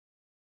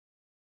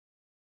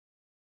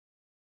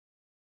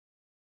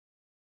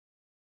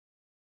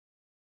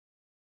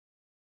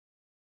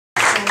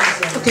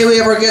Okay, we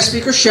have our guest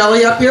speaker,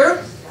 Shelley, up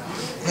here.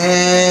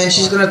 And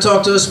she's going to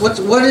talk to us.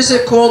 What is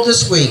it called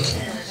this week?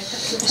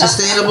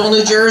 Sustainable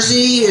New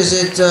Jersey? Is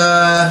it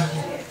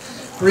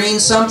green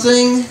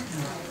something?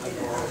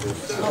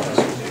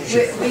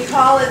 We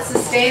call it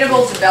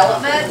sustainable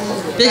development.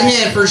 Big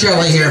hand for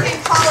Shelley here. We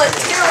call it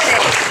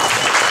tyranny.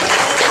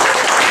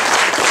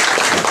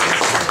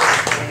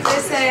 They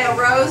say a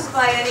rose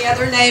by any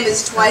other name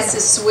is twice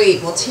as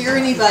sweet. Well,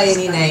 tyranny by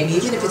any name,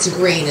 even if it's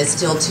green, is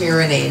still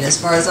tyranny. And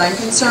as far as I'm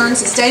concerned,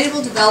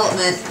 sustainable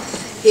development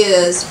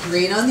is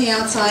green on the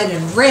outside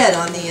and red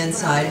on the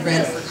inside.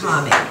 Red for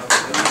commie.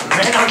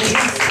 Red on the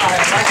inside,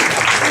 I like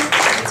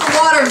that. It's a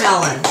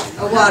watermelon.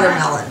 A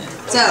watermelon.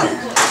 So,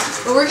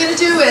 what we're going to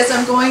do is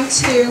I'm going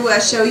to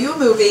show you a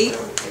movie,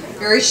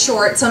 very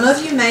short. Some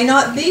of you may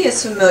not be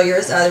as familiar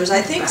as others.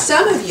 I think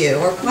some of you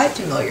are quite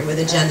familiar with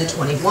Agenda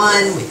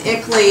 21, with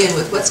ICLEI, and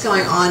with what's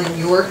going on in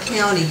your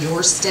county,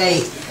 your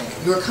state,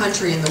 your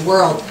country, and the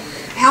world.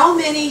 How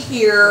many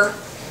here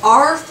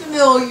are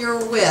familiar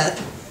with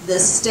the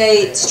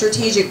state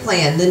strategic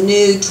plan, the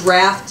new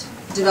draft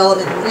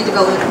development,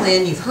 redevelopment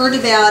plan? You've heard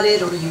about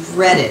it or you've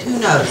read it. Who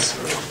knows?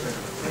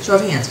 Show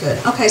of hands. Good.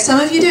 Okay, some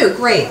of you do.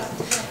 Great.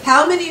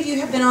 How many of you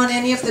have been on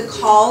any of the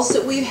calls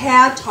that we've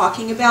had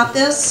talking about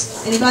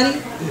this?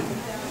 Anybody?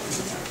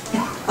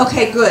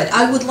 Okay, good.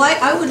 I would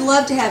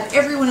love to have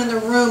everyone in the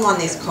room on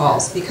these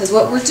calls, because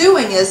what we're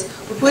doing is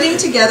we're putting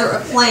together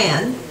a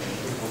plan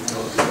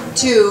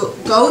to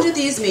go to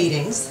these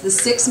meetings, the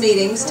 6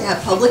 meetings, to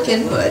have public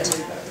input,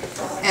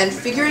 and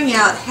figuring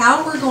out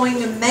how we're going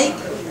to make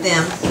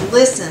them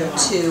listen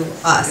to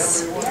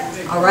us.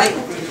 All right?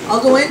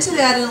 I'll go into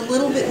that in a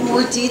little bit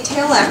more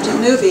detail after the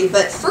movie,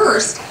 but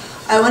first,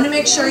 I want to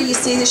make sure you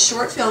see this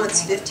short film.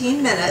 It's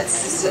 15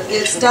 minutes.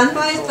 It's done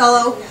by a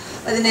fellow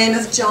by the name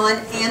of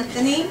John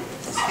Anthony,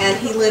 and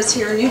he lives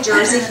here in New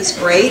Jersey. He's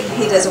great.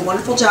 He does a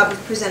wonderful job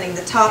of presenting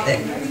the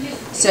topic.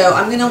 So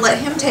I'm going to let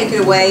him take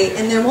it away,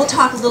 and then we'll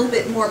talk a little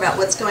bit more about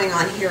what's going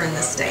on here in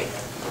the state.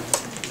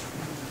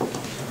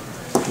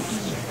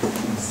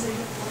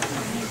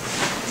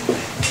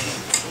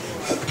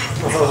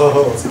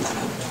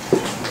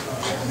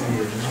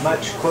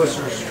 Much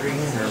closer screen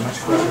or much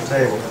closer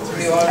table?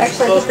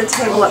 Actually, put the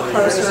table up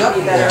closer would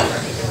be better.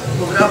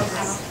 Move it up.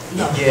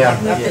 Yeah.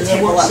 The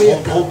table up.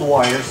 Hold the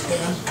wires.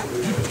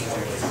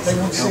 They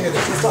won't see it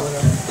if you hold it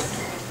up.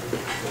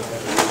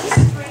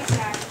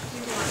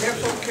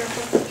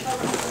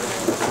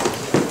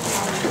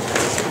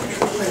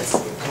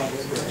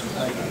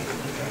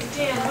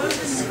 Dan, move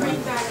the screen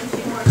back if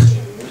you want to.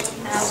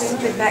 I'll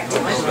move it back to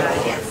my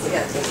side.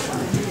 Yes.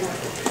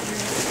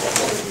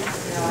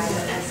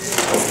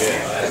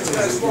 That's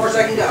as far as I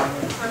can go.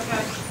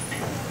 Okay.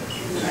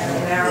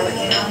 Narrow it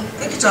down.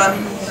 Take your time.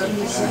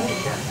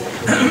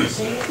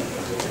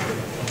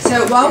 So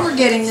while we're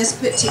getting this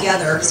put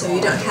together, so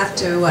you don't have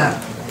to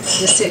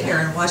just sit here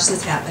and watch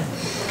this happen,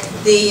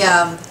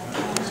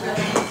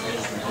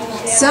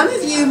 some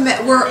of you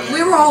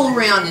we were all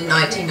around in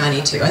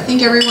 1992. I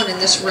think everyone in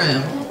this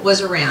room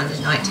was around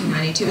in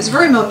 1992. It was a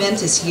very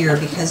momentous year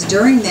because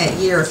during that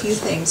year a few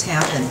things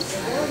happened.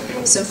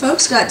 Some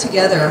folks got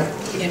together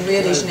in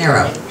Rio de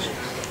Janeiro.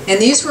 And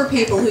these were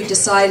people who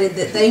decided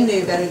that they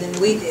knew better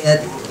than we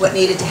did what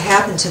needed to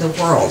happen to the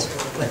world,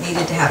 what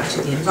needed to happen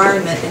to the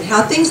environment, and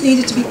how things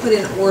needed to be put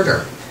in order.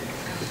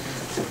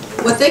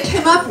 What they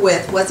came up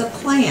with was a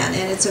plan,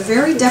 and it's a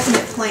very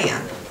definite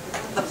plan,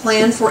 a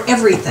plan for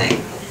everything.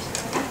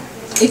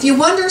 If you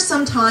wonder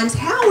sometimes,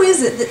 how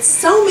is it that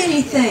so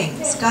many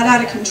things got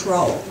out of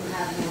control?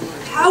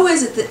 How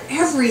is it that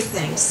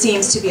everything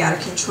seems to be out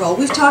of control?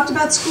 We've talked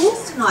about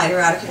schools tonight are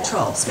out of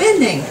control.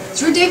 Spending,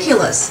 it's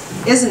ridiculous,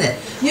 isn't it?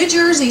 New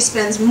Jersey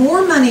spends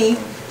more money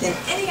than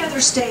any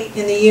other state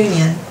in the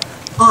union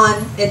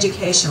on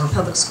education, on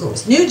public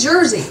schools. New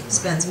Jersey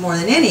spends more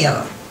than any of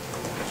them.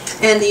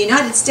 And the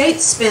United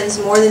States spends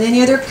more than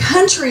any other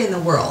country in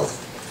the world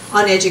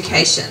on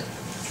education.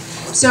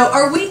 So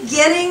are we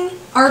getting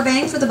our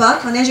bang for the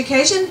buck on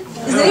education?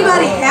 Is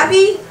anybody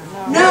happy?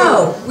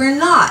 No, we're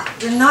not.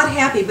 We're not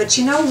happy. But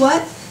you know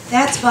what?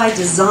 That's by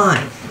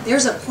design.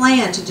 There's a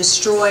plan to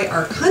destroy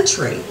our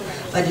country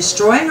by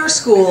destroying our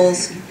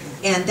schools,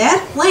 and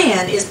that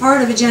plan is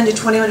part of Agenda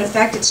 21. In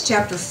fact, it's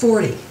Chapter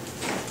 40,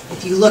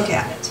 if you look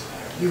at it.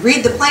 You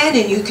read the plan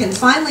and you can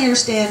finally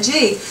understand,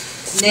 gee,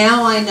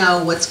 now I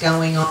know what's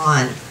going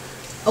on.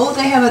 Oh,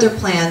 they have other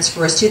plans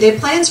for us too. They have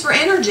plans for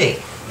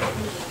energy.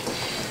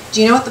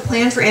 Do you know what the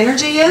plan for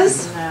energy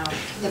is? No.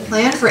 The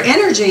plan for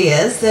energy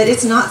is that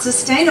it's not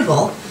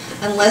sustainable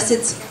unless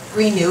it's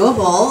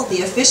renewable,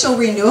 the official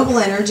renewable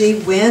energy,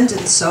 wind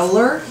and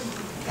solar.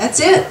 That's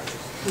it.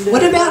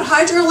 What about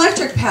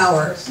hydroelectric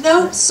power?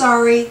 No,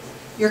 sorry.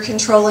 You're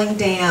controlling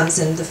dams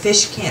and the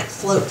fish can't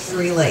float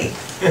freely.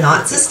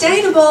 Not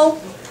sustainable.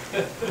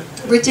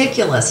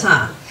 Ridiculous,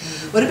 huh?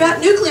 What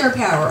about nuclear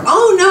power?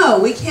 Oh no,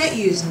 we can't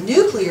use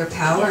nuclear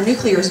power.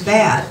 Nuclear is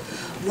bad.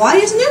 Why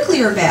is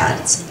nuclear bad?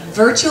 It's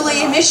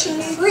virtually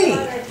emission-free.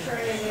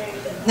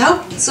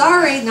 Nope,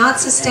 sorry, not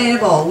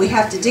sustainable. We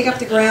have to dig up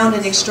the ground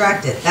and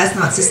extract it. That's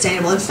not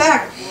sustainable. In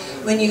fact,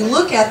 when you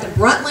look at the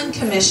Brundtland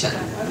Commission,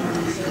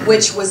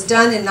 which was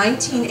done in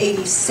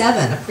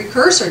 1987, a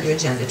precursor to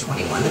Agenda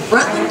 21, the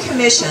Brundtland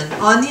Commission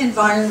on the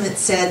environment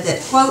said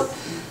that, quote,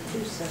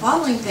 the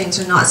following things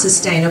are not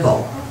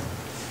sustainable.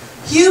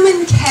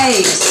 Human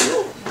caves.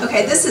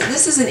 Okay, this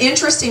is an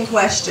interesting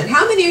question.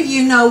 How many of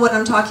you know what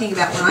I'm talking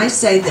about when I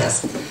say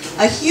this?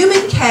 A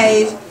human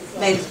cave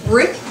made of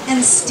brick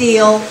and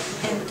steel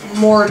and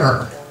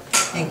mortar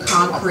and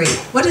concrete.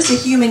 What is a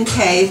human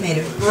cave made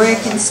of brick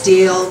and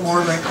steel,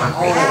 mortar and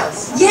concrete?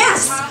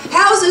 Yes!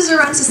 Houses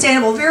are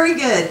unsustainable. Very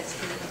good.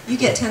 You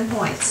get 10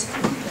 points.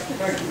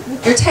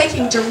 They're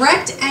taking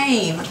direct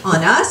aim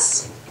on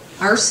us,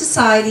 our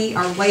society,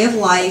 our way of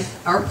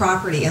life, our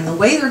property. And the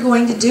way they're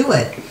going to do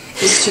it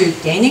is through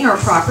gaining our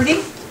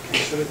property,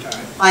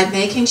 by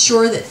making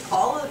sure that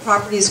all of the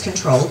property is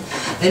controlled,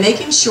 by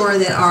making sure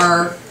that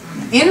our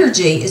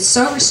energy is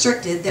so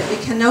restricted that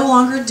we can no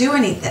longer do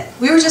anything.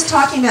 We were just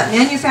talking about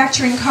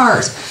manufacturing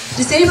cars.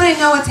 Does anybody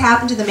know what's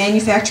happened to the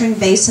manufacturing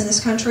base in this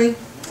country?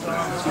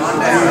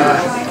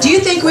 Do you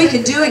think we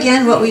could do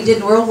again what we did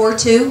in World War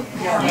II?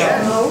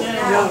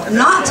 No.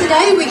 Not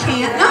today, we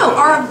can't. No,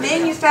 our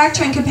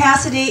manufacturing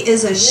capacity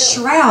is a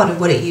shroud of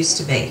what it used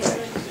to be.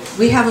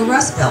 We have a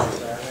rust belt.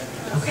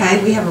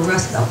 Okay, we have a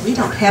rust belt. We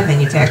don't have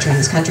manufacturing in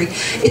this country.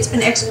 It's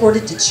been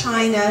exported to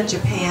China,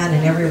 Japan,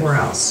 and everywhere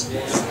else.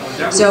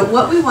 So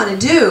what we want to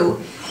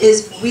do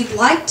is we'd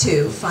like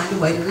to find a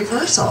way to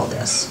reverse all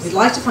this. We'd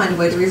like to find a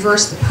way to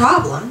reverse the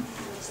problem.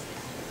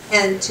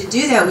 And to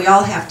do that, we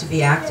all have to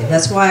be active.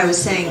 That's why I was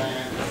saying,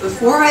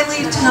 before I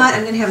leave tonight,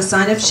 I'm going to have a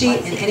sign-up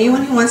sheet, and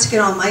anyone who wants to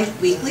get on my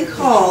weekly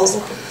calls,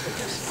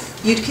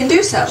 you can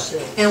do so.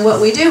 And what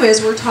we do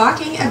is we're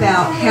talking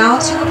about how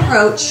to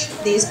approach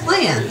these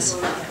plans,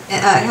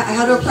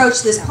 how to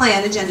approach this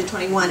plan, Agenda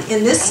 21,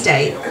 in this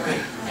state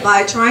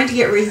by trying to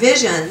get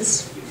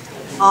revisions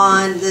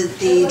on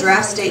the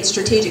draft state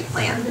strategic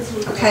plan.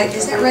 Okay,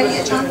 is that ready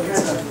yet, John?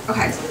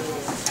 Okay.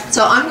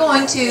 So I'm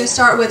going to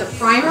start with a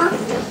primer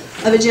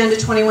of Agenda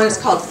 21. It's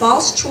called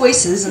False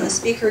Choices, and the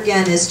speaker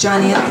again is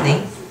John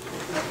Anthony.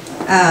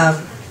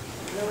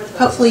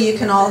 Hopefully you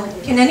can all,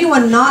 can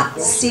anyone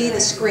not see the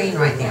screen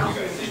right now?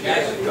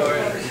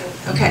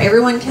 Okay,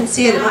 everyone can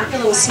see it. It might be a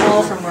little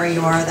small from where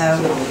you are though.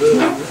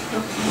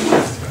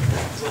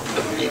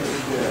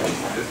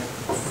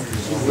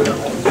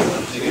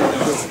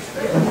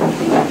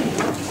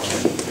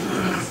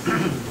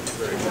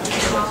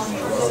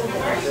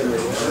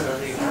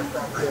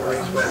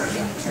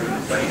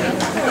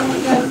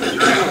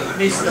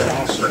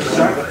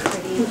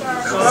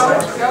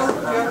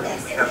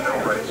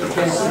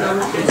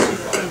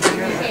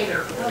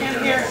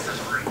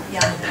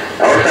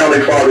 Our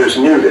founding fathers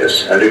knew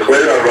this and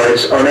declared our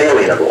rights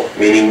unalienable,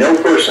 meaning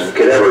no person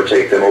could ever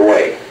take them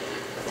away.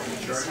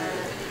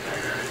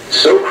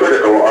 So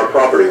critical are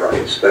property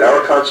rights that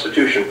our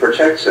Constitution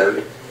protects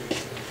them.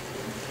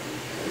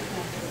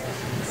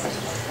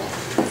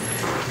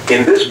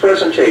 In this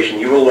presentation,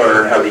 you will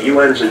learn how the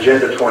UN's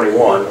Agenda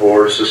 21,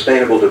 or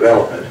Sustainable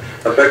Development,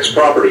 affects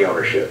property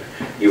ownership.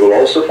 You will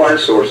also find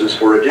sources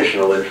for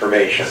additional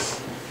information.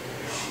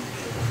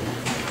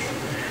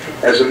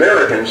 As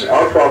Americans,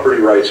 our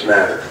property rights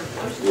matter.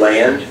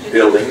 Land,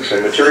 buildings,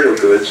 and material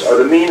goods are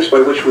the means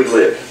by which we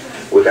live.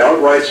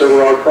 Without rights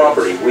over our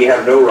property, we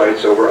have no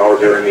rights over our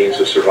very means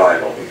of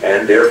survival,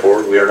 and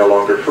therefore we are no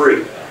longer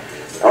free.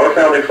 Our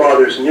founding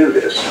fathers knew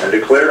this and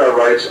declared our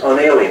rights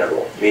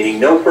unalienable, meaning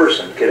no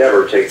person could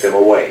ever take them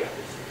away.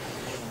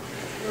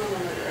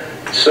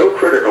 So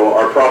critical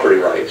are property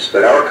rights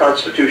that our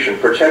Constitution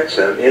protects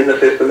them in the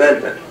Fifth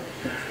Amendment.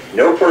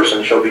 No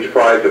person shall be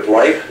deprived of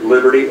life,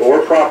 liberty,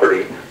 or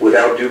property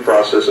without due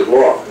process of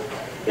law.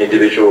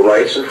 Individual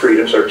rights and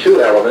freedoms are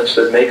two elements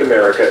that make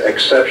America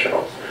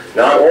exceptional.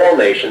 Not all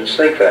nations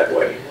think that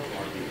way.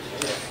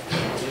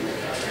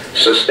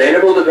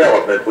 Sustainable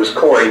development was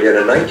coined in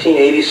a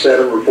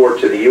 1987 report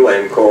to the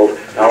UN called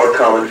Our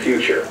Common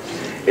Future.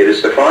 It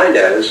is defined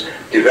as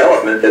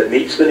development that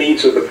meets the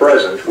needs of the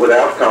present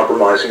without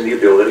compromising the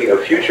ability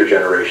of future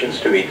generations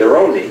to meet their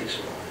own needs.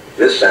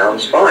 This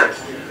sounds fine,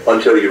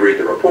 until you read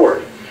the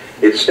report.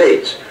 It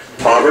states,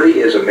 poverty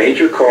is a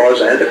major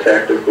cause and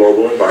effect of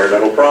global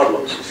environmental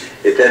problems.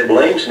 It then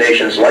blames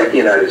nations like the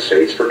United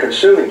States for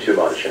consuming too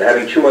much and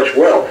having too much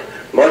wealth,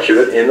 much of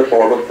it in the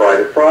form of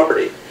private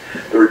property.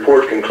 The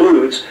report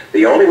concludes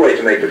the only way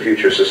to make the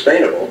future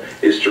sustainable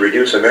is to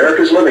reduce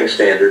America's living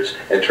standards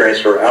and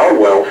transfer our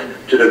wealth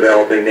to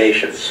developing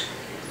nations.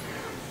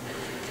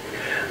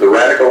 The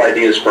radical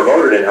ideas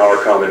promoted in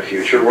Our Common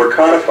Future were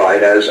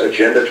codified as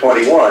Agenda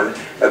 21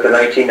 at the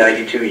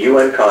 1992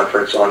 UN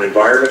Conference on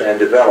Environment and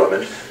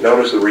Development,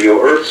 known as the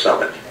Rio Earth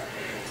Summit.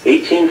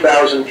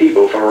 18,000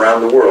 people from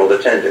around the world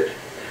attended.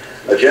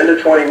 Agenda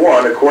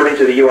 21, according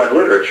to the UN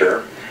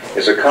literature,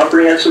 is a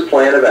comprehensive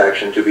plan of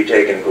action to be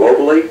taken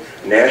globally,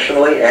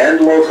 nationally,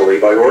 and locally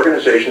by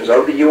organizations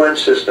of the UN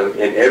system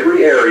in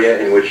every area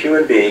in which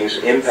human beings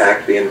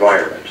impact the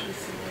environment.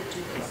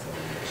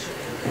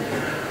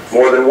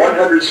 More than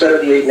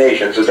 178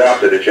 nations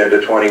adopted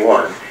Agenda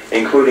 21,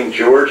 including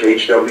George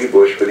H.W.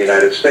 Bush for the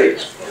United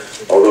States.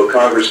 Although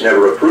Congress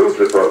never approved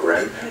the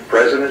program,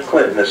 President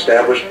Clinton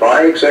established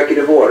by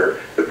executive order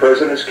the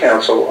President's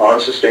Council on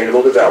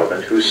Sustainable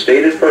Development, whose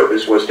stated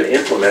purpose was to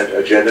implement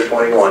Agenda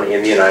 21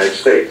 in the United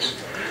States.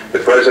 The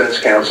President's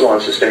Council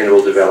on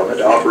Sustainable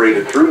Development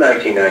operated through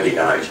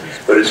 1999,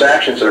 but its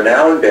actions are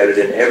now embedded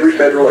in every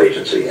federal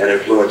agency and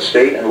influence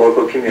state and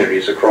local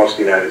communities across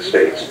the United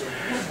States.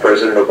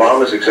 President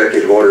Obama's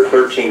Executive Order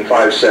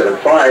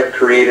 13575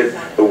 created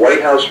the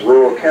White House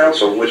Rural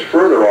Council, which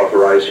further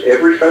authorized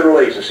every federal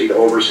agency to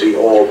oversee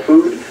all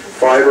food,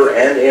 fiber,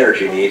 and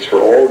energy needs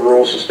for all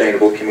rural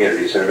sustainable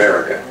communities in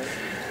America.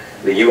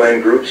 The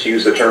UN groups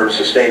use the terms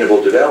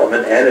Sustainable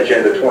Development and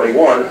Agenda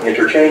 21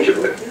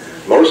 interchangeably.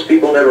 Most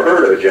people never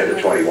heard of Agenda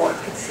 21,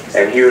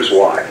 and here's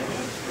why.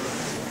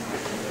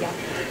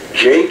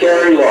 J.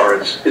 Gary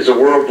Lawrence is a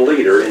world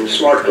leader in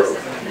smart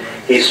growth.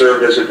 He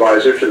served as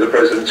advisor to the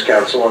President's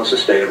Council on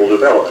Sustainable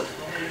Development.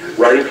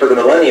 Writing for the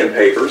Millennium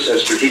Papers, a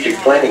strategic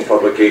planning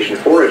publication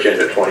for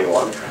Agenda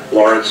 21,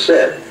 Lawrence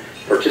said,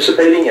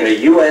 "Participating in a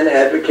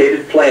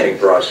UN-advocated planning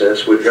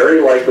process would very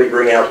likely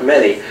bring out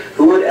many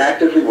who would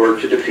actively work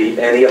to defeat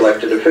any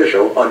elected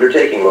official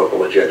undertaking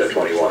local Agenda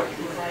 21.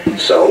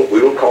 So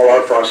we will call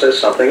our process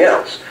something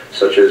else,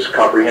 such as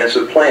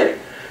comprehensive planning,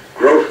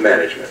 growth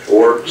management,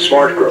 or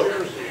smart growth."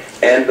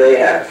 And they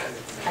have.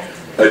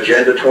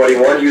 Agenda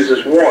 21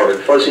 uses warm and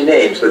fuzzy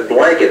names that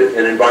blanket it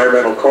in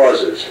environmental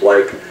causes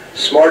like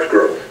smart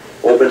growth,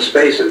 open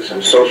spaces,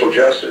 and social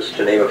justice,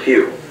 to name a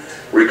few.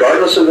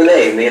 Regardless of the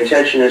name, the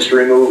intention is to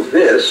remove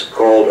this,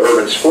 called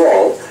urban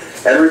sprawl,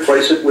 and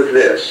replace it with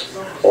this,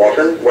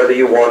 often whether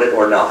you want it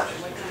or not.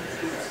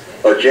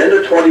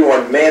 Agenda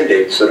 21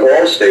 mandates that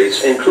all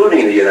states,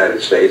 including the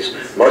United States,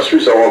 must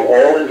resolve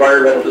all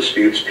environmental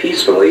disputes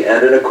peacefully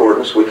and in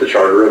accordance with the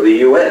Charter of the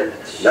UN,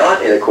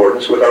 not in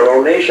accordance with our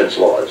own nation's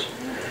laws.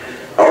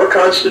 Our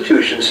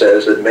Constitution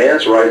says that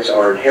man's rights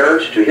are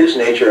inherent to his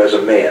nature as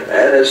a man,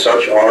 and as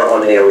such are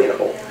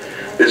unalienable.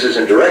 This is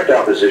in direct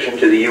opposition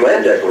to the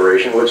UN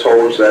Declaration, which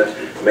holds that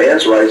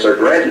man's rights are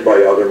granted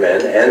by other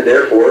men and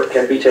therefore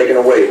can be taken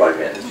away by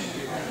men.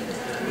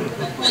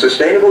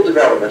 Sustainable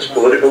Development's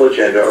political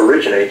agenda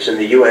originates in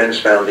the UN's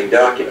founding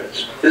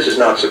documents. This is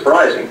not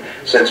surprising,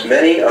 since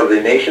many of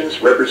the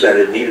nations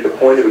represented needed a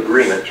point of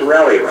agreement to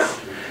rally around.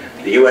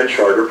 The UN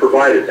Charter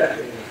provided that.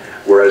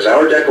 Whereas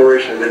our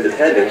Declaration of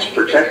Independence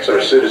protects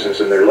our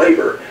citizens and their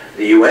labor,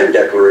 the UN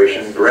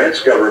Declaration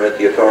grants government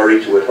the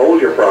authority to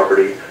withhold your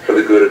property for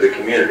the good of the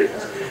community.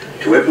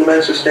 To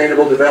implement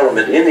sustainable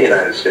development in the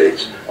United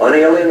States,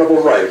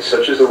 unalienable rights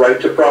such as the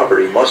right to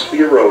property must be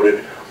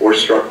eroded or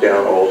struck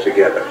down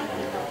altogether.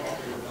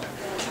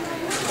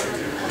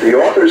 The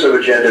authors of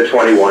Agenda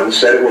 21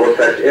 said it will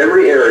affect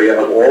every area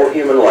of all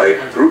human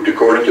life grouped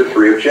according to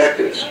three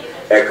objectives: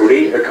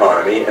 equity,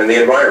 economy, and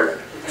the environment.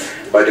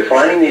 By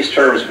defining these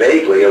terms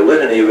vaguely, a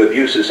litany of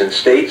abuses in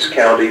states,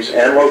 counties,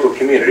 and local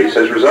communities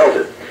has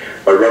resulted.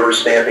 By rubber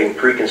stamping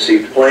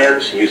preconceived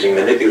plans, using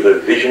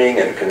manipulative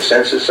visioning and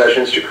consensus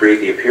sessions to create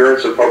the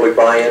appearance of public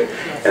buy-in,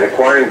 and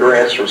acquiring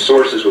grants from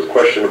sources with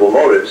questionable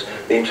motives,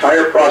 the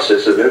entire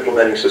process of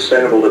implementing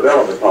sustainable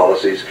development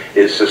policies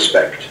is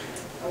suspect.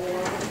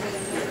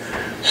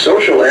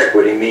 Social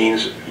equity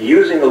means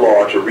using the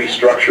law to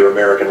restructure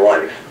American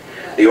life.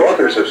 The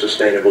authors of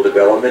Sustainable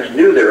Development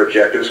knew their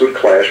objectives would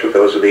clash with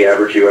those of the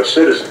average U.S.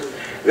 citizen.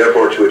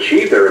 Therefore, to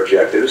achieve their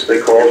objectives, they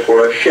called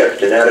for a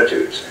shift in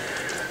attitudes.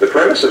 The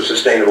premise of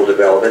sustainable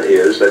development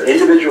is that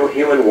individual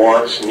human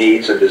wants,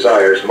 needs, and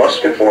desires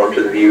must conform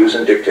to the views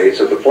and dictates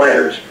of the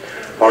planners.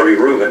 Harvey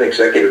Rubin,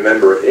 executive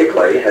member of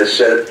ICLEI, has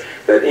said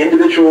that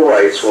individual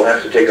rights will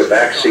have to take a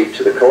back seat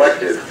to the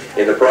collective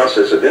in the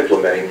process of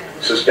implementing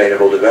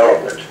sustainable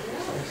development.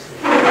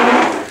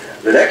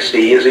 The next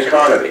D is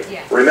economy.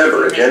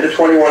 Remember, Agenda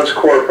 21's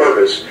core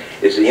purpose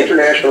is the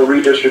international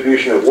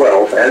redistribution of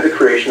wealth and the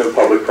creation of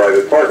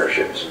public-private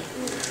partnerships.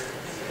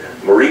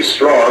 Maurice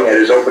Strong, at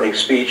his opening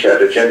speech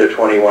at Agenda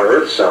 21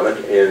 Earth Summit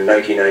in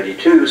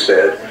 1992,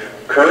 said,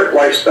 "Current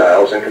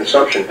lifestyles and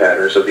consumption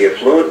patterns of the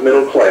affluent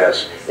middle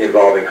class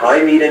involving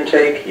high meat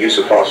intake, use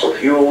of fossil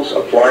fuels,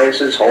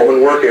 appliances, home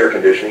and work air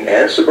conditioning,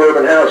 and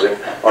suburban housing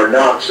are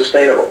not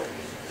sustainable."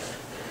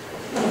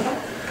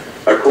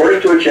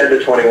 According to Agenda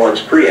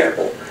 21's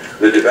preamble,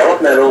 the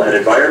developmental and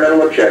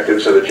environmental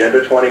objectives of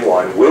Agenda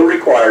 21 will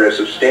require a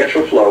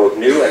substantial flow of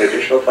new and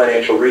additional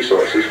financial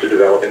resources to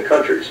developing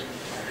countries.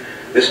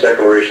 This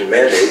declaration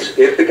mandates,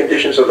 if the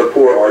conditions of the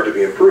poor are to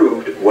be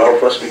improved,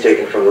 wealth must be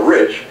taken from the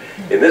rich,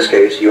 in this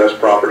case, U.S.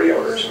 property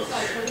owners.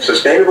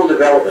 Sustainable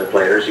development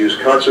planners use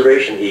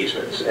conservation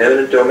easements,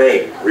 eminent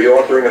domain,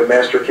 reauthoring of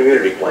master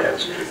community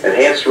plans,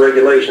 enhanced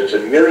regulations,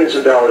 and millions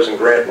of dollars in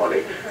grant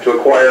money to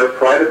acquire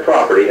private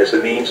property as the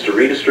means to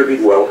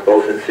redistribute wealth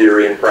both in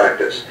theory and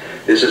practice.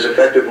 This is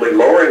effectively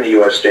lowering the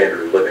U.S.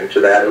 standard of living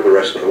to that of the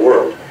rest of the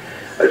world.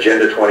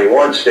 Agenda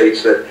 21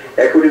 states that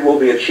equity will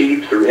be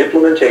achieved through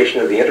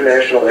implementation of the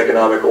international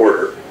economic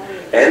order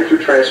and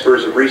through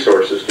transfers of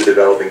resources to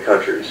developing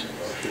countries.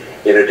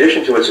 In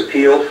addition to its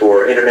appeal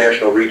for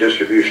international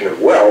redistribution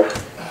of wealth,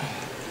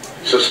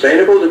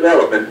 Sustainable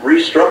development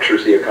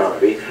restructures the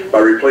economy by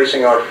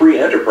replacing our free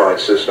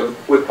enterprise system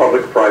with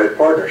public-private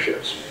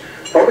partnerships.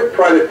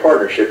 Public-private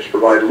partnerships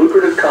provide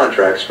lucrative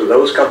contracts for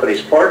those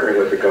companies partnering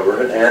with the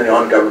government and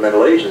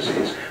non-governmental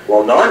agencies,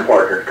 while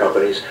non-partnered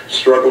companies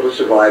struggle to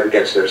survive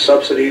against their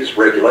subsidies,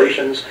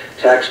 regulations,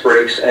 tax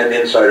breaks, and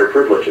insider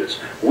privileges.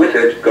 With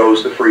it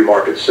goes the free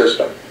market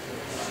system.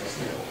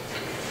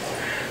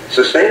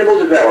 Sustainable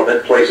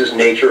development places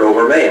nature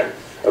over man.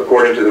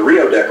 According to the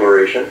Rio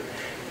Declaration,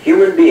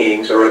 human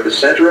beings are at the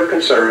center of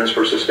concerns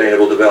for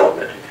sustainable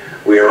development.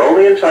 We are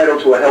only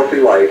entitled to a healthy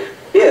life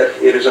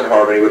if it is in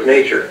harmony with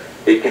nature.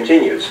 It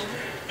continues,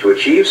 to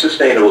achieve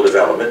sustainable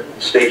development,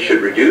 states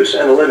should reduce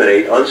and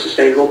eliminate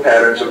unsustainable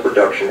patterns of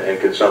production and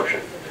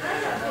consumption.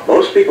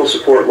 Most people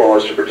support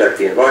laws to protect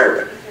the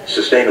environment.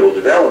 Sustainable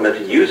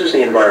development uses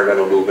the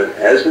environmental movement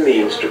as the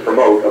means to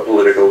promote a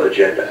political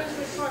agenda.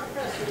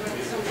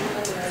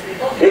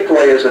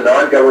 ICLEI is a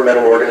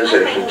non-governmental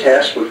organization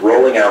tasked with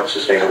rolling out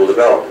sustainable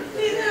development.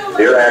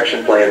 Their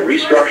action plan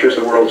restructures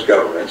the world's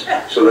governments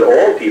so that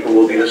all people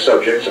will be the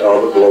subjects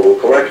of a global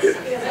collective.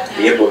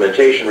 The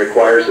implementation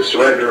requires the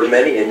surrender of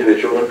many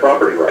individual and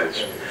property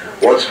rights.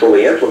 Once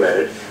fully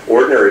implemented,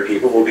 ordinary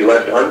people will be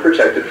left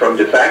unprotected from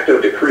de facto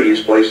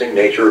decrees placing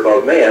nature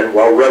above man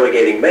while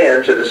relegating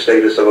man to the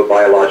status of a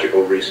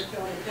biological resource.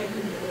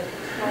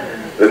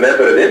 The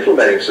method of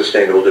implementing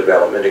sustainable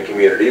development in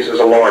communities is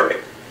alarming.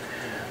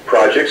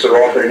 Projects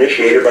are often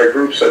initiated by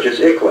groups such as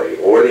ICLEI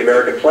or the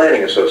American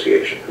Planning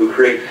Association, who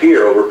create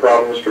fear over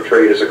problems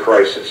portrayed as a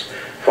crisis.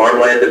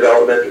 Farmland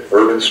development,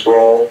 urban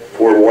sprawl,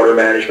 poor water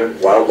management,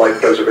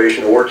 wildlife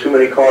preservation, or too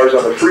many cars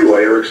on the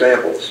freeway are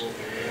examples.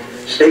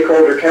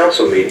 Stakeholder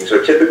council meetings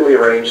are typically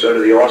arranged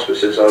under the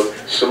auspices of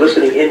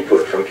soliciting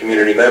input from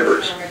community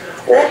members.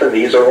 Often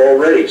these are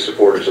already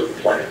supporters of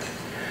the plan.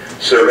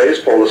 Surveys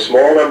poll a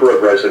small number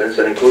of residents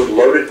and include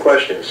loaded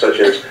questions such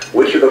as,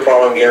 which of the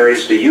following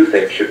areas do you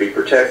think should be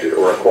protected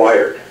or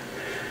acquired?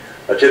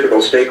 A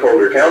typical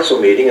stakeholder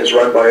council meeting is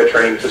run by a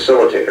trained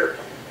facilitator.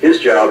 His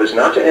job is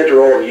not to enter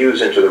all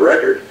views into the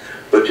record,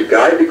 but to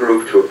guide the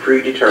group to a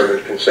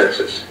predetermined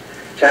consensus.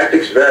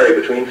 Tactics vary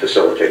between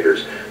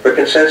facilitators, but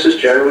consensus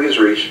generally is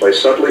reached by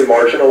subtly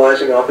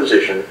marginalizing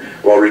opposition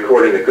while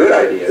recording the good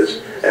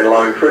ideas and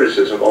allowing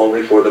criticism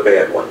only for the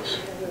bad ones.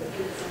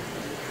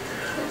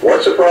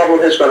 Once a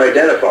problem has been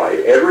identified,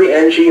 every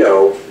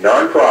NGO,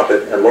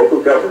 nonprofit, and local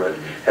government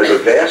has a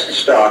vast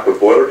stock of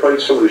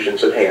boilerplate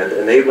solutions at hand,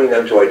 enabling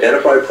them to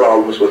identify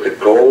problems with the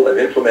goal of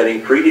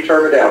implementing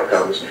predetermined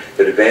outcomes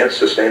that advance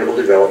sustainable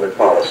development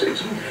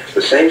policies.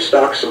 The same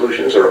stock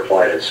solutions are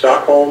applied in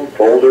Stockholm,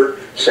 Boulder,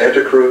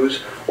 Santa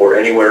Cruz, or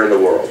anywhere in the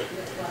world.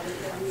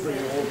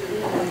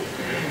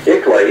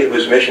 ICLEI,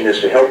 whose mission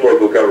is to help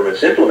local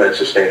governments implement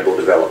sustainable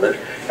development,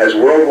 has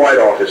worldwide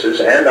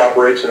offices and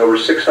operates in over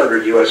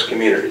 600 U.S.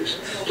 communities.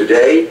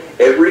 Today,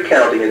 every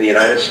county in the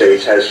United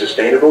States has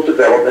sustainable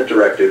development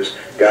directives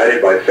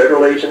guided by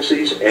federal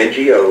agencies,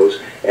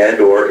 NGOs,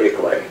 and/or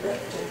ICLEI.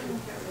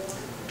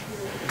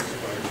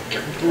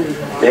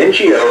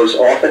 NGOs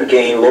often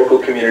gain local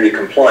community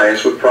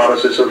compliance with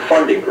promises of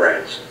funding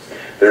grants.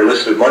 Their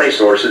list of money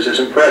sources is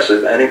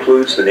impressive and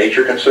includes the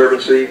Nature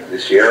Conservancy, the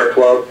Sierra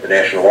Club, the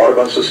National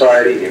Audubon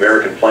Society, the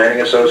American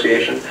Planning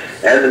Association,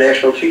 and the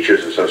National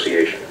Teachers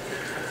Association.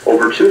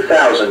 Over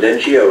 2,000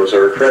 NGOs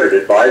are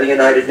accredited by the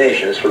United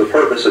Nations for the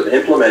purpose of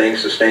implementing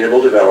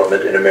sustainable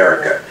development in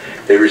America.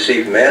 They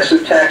receive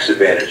massive tax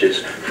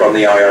advantages from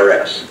the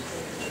IRS.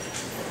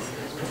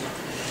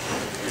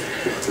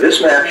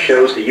 This map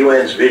shows the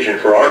UN's vision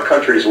for our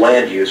country's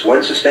land use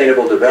when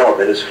sustainable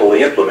development is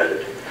fully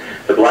implemented.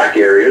 The black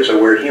areas are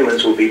where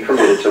humans will be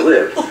permitted to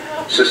live.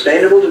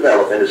 Sustainable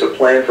development is a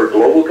plan for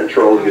global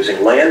control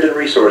using land and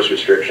resource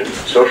restrictions,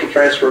 social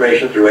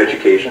transformation through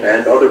education,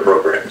 and other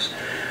programs.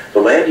 The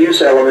land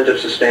use element of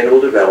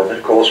sustainable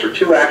development calls for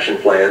 2 action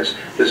plans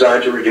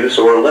designed to reduce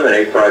or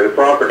eliminate private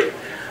property: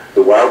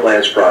 the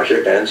Wildlands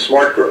Project and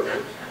Smart Growth.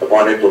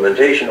 Upon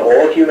implementation,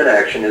 all human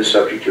action is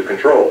subject to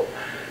control.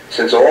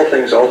 Since all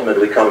things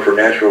ultimately come from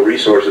natural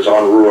resources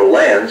on rural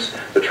lands,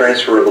 the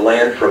transfer of the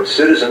land from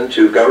citizen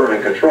to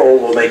government control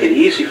will make it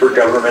easy for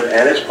government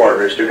and its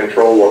partners to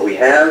control what we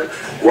have,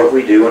 what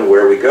we do, and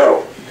where we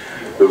go.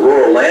 The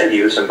rural land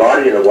use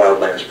embodied in the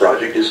Wildlands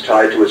Project is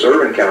tied to its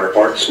urban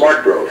counterpart,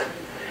 Smart Growth.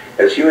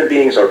 As human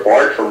beings are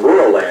barred from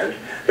rural land,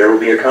 there will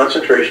be a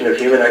concentration of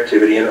human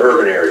activity in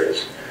urban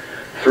areas.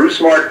 Through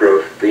Smart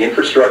Growth, the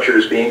infrastructure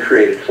is being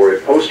created for a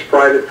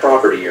post-private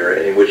property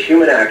era in which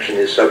human action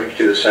is subject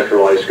to the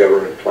centralized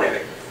government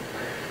planning.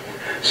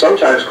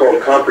 Sometimes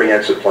called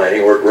comprehensive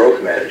planning or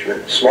growth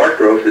management, Smart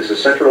Growth is the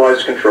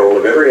centralized control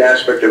of every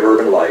aspect of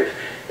urban life,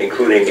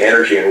 including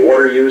energy and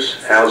water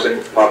use,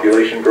 housing,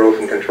 population growth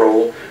and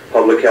control,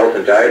 public health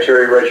and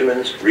dietary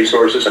regimens,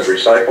 resources and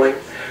recycling,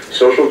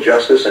 social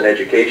justice and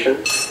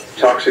education,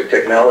 toxic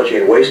technology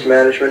and waste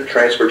management,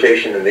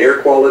 transportation and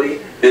air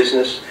quality,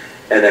 business,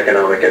 and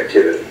economic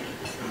activity.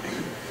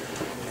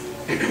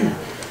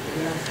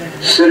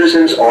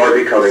 Citizens are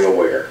becoming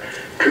aware.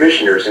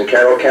 Commissioners in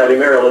Carroll County,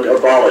 Maryland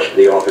abolished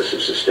the Office of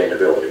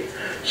Sustainability.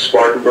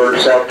 Spartanburg,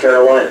 South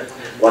Carolina,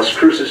 Las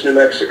Cruces, New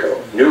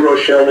Mexico, New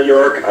Rochelle, New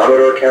York,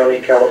 Amador County,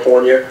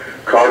 California,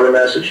 Carver,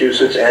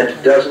 Massachusetts, and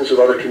dozens of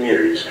other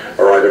communities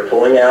are either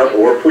pulling out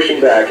or pushing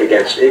back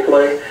against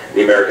ICLAI,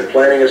 the American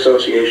Planning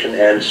Association,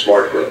 and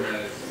Smart Growth.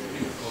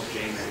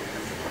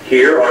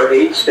 Here are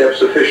 8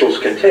 steps officials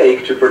can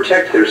take to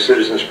protect their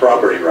citizens'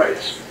 property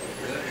rights.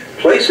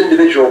 Place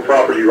individual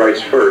property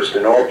rights first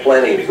in all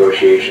planning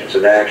negotiations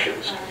and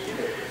actions.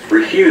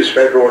 Refuse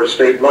federal or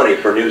state money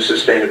for new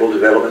sustainable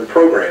development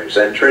programs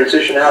and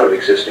transition out of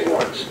existing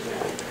ones.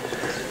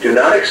 Do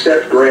not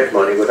accept grant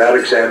money without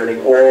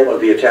examining all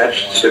of the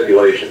attached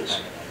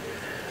stipulations.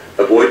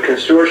 Avoid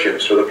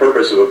consortiums for the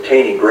purpose of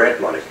obtaining grant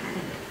money.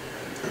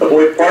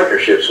 Avoid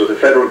partnerships with the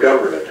federal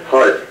government,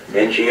 HUD,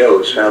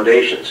 NGOs,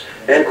 foundations,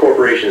 and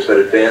corporations that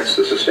advance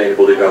the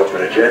sustainable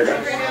development agenda.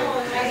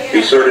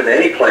 Be certain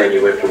any plan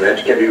you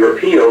implement can be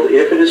repealed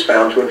if it is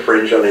found to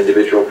infringe on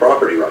individual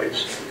property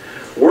rights.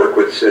 Work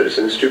with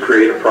citizens to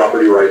create a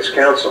property rights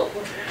council,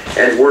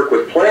 and work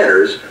with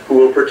planners who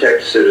will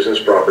protect citizens'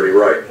 property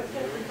right.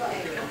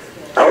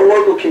 Our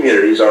local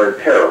communities are in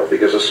peril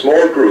because a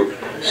small group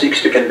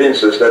seeks to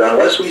convince us that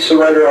unless we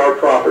surrender our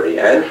property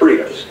and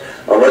freedoms,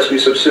 unless we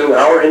subsume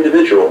our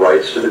individual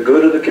rights to the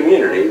good of the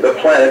community, the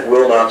planet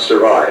will not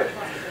survive.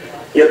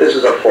 Yet this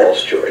is a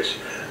false choice.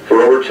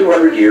 For over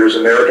 200 years,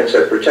 Americans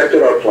have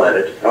protected our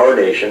planet, our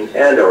nation,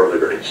 and our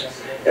liberties.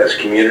 As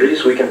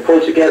communities, we can pull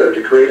together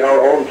to create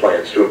our own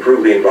plans to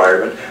improve the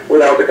environment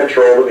without the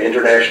control of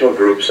international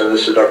groups and the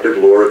seductive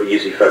lure of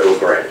easy federal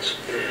grants.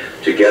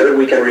 Together,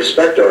 we can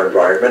respect our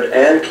environment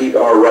and keep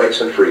our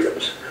rights and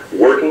freedoms.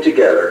 Working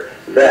together,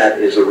 that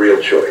is the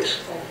real choice.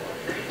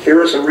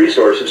 Here are some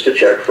resources to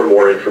check for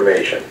more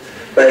information.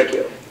 Thank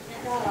you.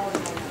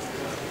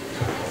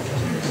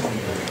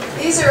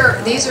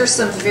 These are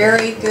some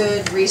very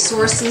good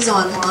resources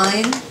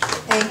online.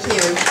 Thank you.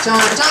 John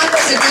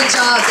does a good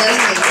job,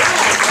 doesn't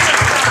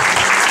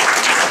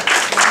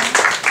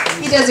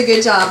he? He does a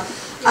good job.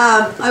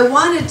 I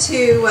wanted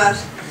to,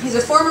 he's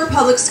a former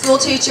public school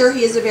teacher.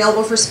 He is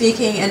available for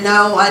speaking, and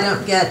no, I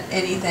don't get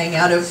anything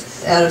out of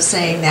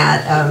saying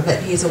that,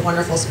 but he's a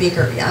wonderful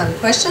speaker.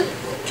 Question?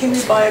 Can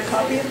you buy a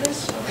copy of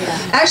this? Yeah.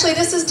 Actually,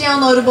 this is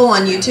downloadable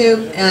on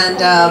YouTube,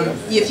 and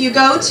if you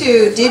go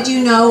to Did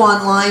You Know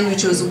Online,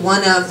 which was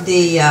one of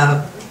the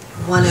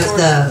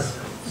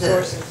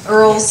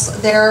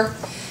URLs there,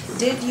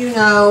 Did You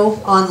Know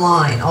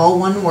Online, all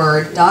one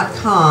word,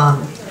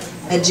 .com,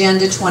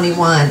 Agenda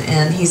 21,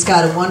 and he's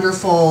got a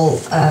wonderful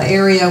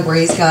area where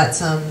he's got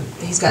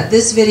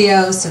this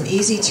video, some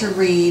easy to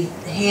read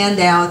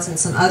handouts, and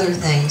some other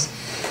things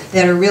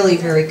that are really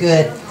very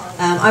good.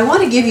 I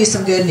want to give you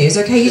some good news.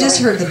 Okay, you just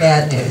heard the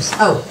bad news.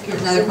 Oh,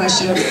 here's another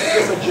question.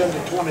 Agenda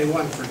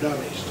 21 for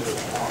Dummies,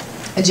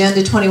 too.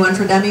 Agenda 21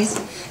 for Dummies?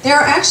 There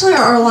actually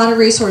are a lot of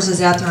resources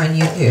out there on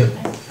YouTube.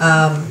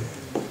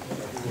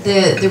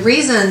 The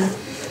reason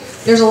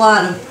there's a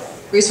lot of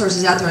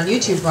resources out there on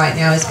YouTube right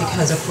now is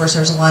because, of course,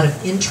 there's a lot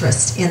of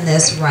interest in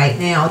this right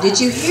now. Did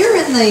you hear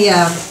in the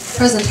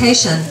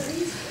presentation,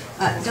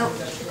 don't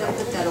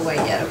put that away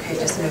yet, okay,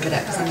 just move it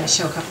up because I'm going to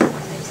show a couple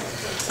more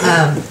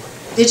things.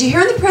 Did you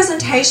hear in the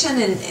presentation,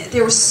 and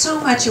there was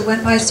so much, it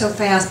went by so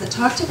fast, but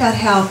talked about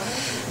how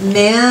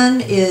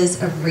man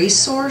is a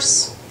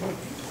resource?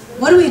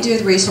 What do we do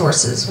with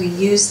resources? We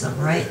use them,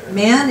 right?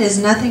 Man is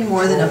nothing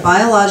more than a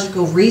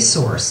biological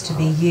resource to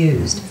be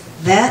used.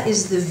 That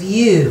is the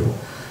view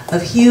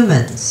of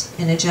humans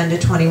in Agenda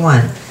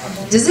 21.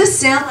 Does this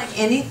sound like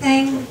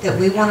anything that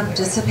we want to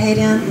participate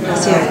in? I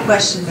see a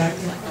question back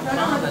there. I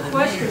don't have a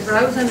question, but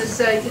I was going to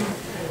say in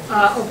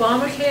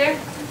Obamacare,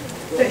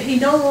 that he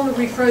no longer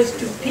refers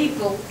to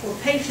people or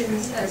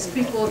patients as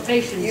people or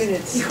patients.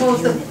 Units. He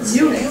calls them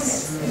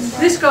units.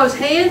 This goes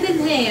hand in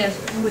hand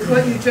with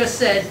what you just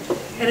said,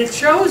 and it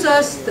shows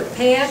us the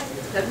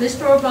path that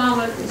Mr.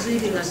 Obama is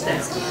leading us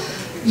down.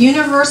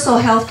 Universal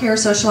health care,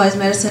 socialized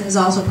medicine is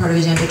also part of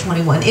Agenda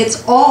 21.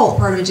 It's all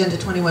part of Agenda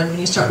 21 when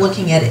you start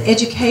looking at it.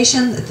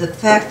 Education, the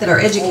fact that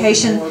our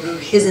education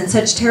is in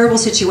such a terrible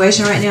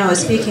situation right now. I was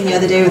speaking the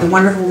other day with a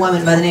wonderful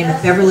woman by the name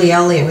of Beverly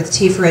Elliott with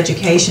Tea for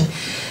Education.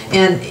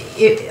 And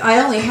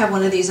I only have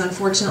one of these,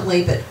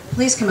 unfortunately, but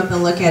please come up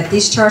and look at it.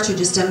 These charts are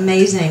just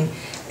amazing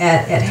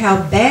at how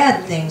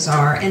bad things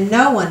are, and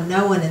no one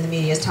in the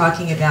media is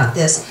talking about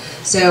this.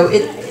 So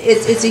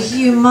it's a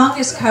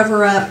humongous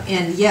cover-up,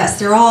 and yes,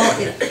 they're all.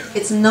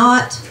 It's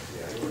not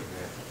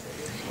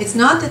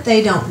that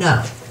they don't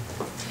know.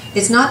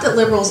 It's not that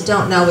liberals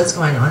don't know what's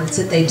going on. It's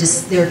that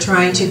they're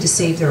trying to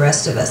deceive the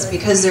rest of us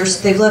because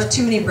they've left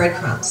too many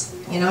breadcrumbs.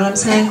 You know what I'm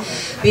saying?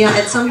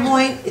 At some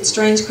point, it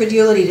strains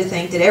credulity to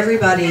think that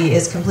everybody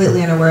is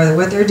completely unaware that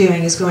what they're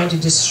doing is going to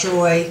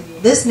destroy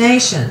this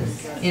nation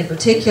in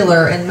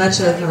particular and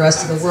much of the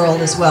rest of the world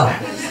as well.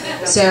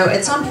 So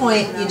at some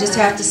point, you just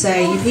have to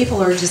say, you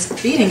people are just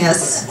feeding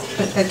us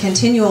a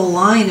continual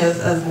line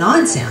of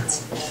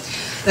nonsense.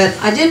 But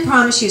I did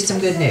promise you some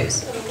good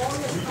news.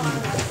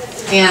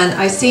 And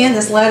I see in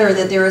this letter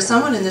that there is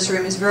someone in this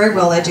room who's very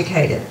well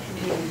educated,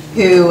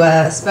 who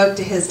spoke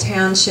to his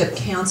township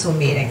council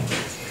meeting.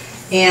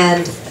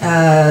 and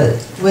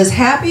was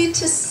happy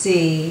to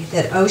see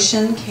that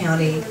Ocean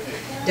County,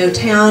 no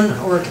town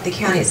or the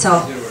county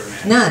itself,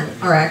 none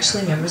are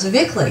actually members of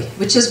ICLEI,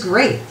 which is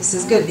great. This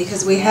is good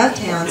because we have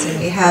towns and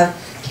we have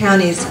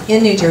counties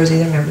in New Jersey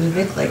that are members of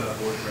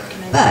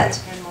ICLEI.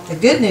 But the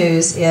good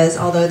news is,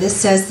 although this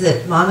says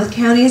that Monmouth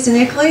County is in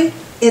ICLEI,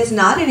 it's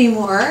not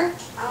anymore.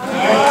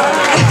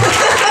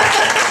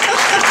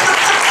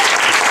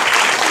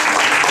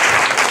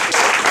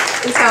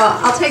 So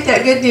I'll take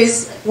that good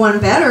news one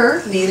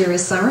better. Neither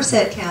is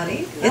Somerset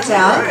County. It's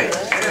out.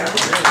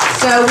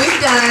 So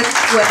we've done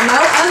what no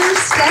other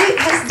state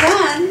has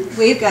done.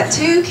 We've got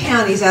 2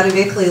 counties out of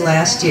ICLEI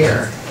last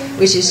year,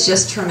 which is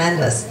just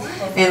tremendous.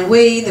 And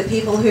we, the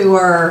people who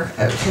are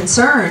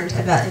concerned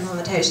about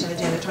implementation of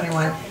Agenda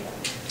 21,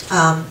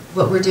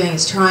 what we're doing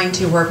is trying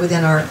to work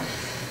within our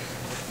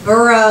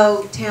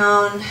borough,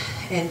 town,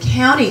 and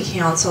county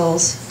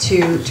councils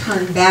to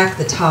turn back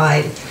the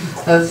tide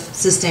of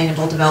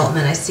sustainable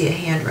development. I see a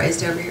hand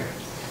raised over here.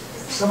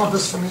 Some of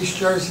us from East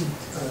Jersey,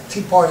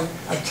 Tea Party,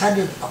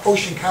 attended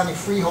Ocean County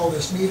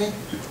Freeholders meeting,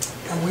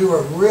 and we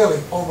were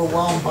really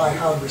overwhelmed by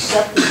how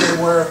receptive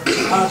they were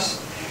to us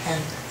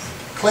and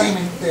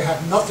claiming they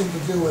have nothing to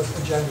do with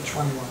Agenda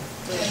 21.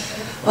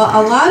 Well,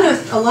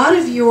 a lot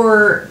of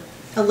your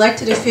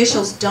elected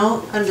officials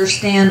don't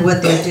understand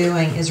what they're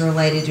doing is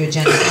related to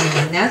Agenda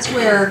 21. That's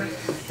where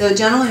the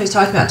gentleman who's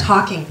talking about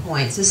talking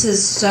points, this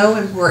is so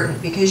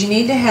important because you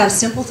need to have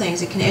simple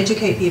things that can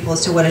educate people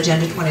as to what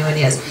Agenda 21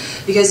 is,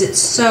 because it's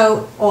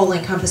so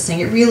all-encompassing.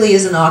 It really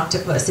is an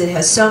octopus. It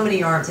has so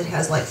many arms. It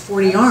has like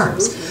 40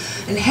 arms.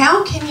 And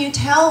how can you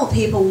tell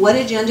people what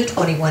Agenda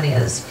 21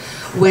 is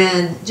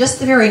when just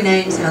the very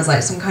name sounds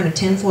like some kind of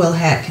tinfoil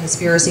hat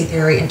conspiracy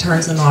theory and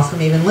turns them off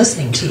from even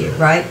listening to you,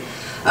 right?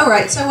 All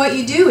right, so what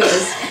you do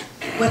is,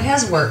 what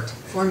has worked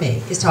for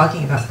me is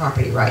talking about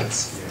property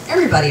rights.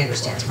 Everybody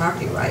understands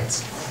property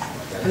rights.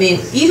 I mean,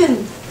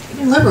 even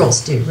liberals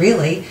do,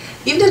 really.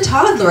 Even a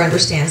toddler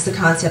understands the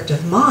concept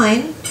of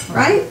mine,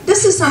 right?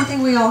 This is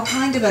something we all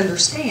kind of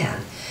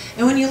understand.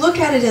 And when you look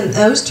at it in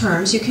those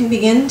terms, you can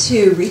begin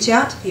to reach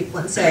out to people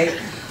and say,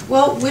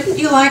 well, wouldn't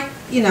you like,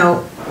 you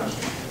know,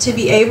 to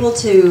be able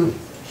to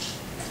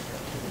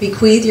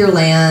bequeath your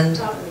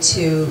land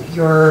to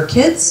your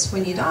kids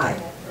when you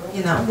die?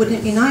 You know, wouldn't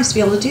it be nice to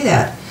be able to do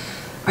that?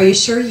 Are you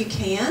sure you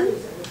can?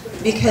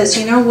 Because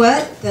you know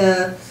what?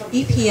 The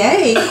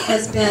EPA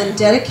has been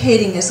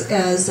dedicating as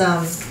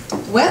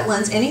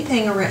wetlands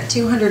anything around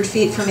 200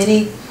 feet from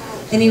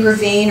any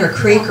ravine or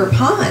creek or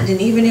pond, and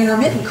even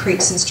intermittent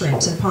creeks and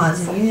streams and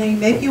ponds. And you know,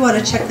 maybe you ought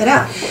to check that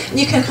out. And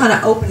you can kind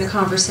of open a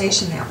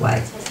conversation that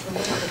way.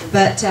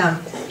 But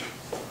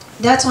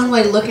that's one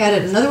way to look at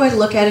it. Another way to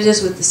look at it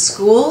is with the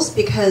schools,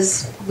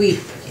 because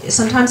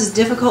sometimes it's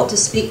difficult to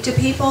speak to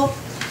people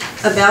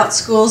about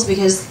schools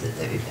because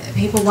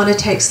people want to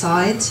take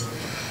sides.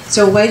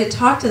 So a way to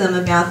talk to them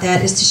about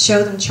that is to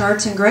show them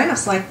charts and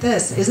graphs like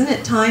this. Isn't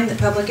it time that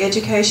public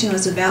education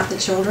was about the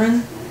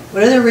children?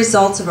 What are the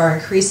results of our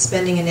increased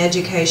spending in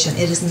education?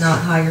 It is not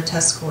higher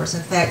test scores.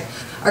 In fact,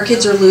 our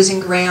kids are losing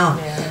ground.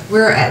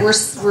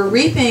 We're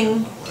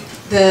reaping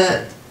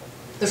the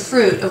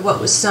fruit of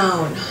what was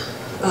sown,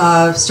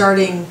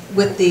 starting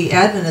with the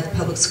advent of the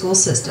public school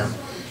system.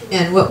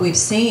 And what we've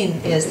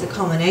seen is the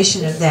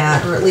culmination of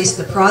that, or at least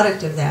the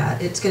product of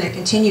that. It's going to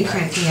continue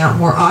cranking out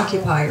more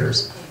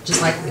occupiers,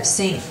 just like we've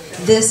seen.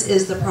 This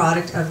is the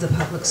product of the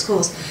public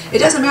schools. It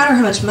doesn't matter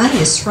how much money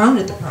is thrown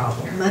at the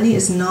problem. Money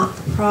is not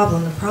the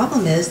problem. The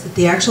problem is that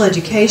the actual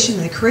education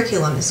and the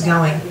curriculum is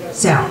going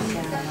south.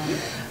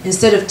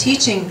 Instead of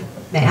teaching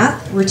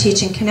math, we're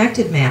teaching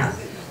connected math,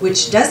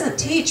 which doesn't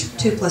teach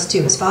 2 +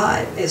 2 is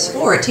 5, is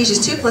 4. It teaches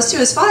 2 + 2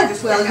 is 5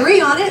 if we all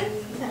agree on it.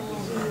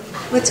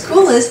 What's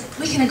cool is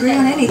we can agree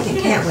on anything,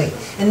 can't we?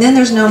 And then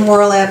there's no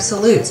moral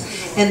absolutes.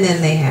 And then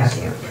they have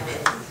you.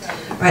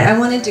 Right, I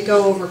wanted to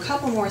go over a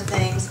couple more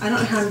things. I don't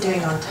know how I'm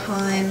doing on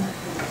time.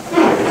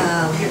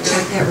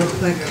 Check that real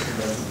quick.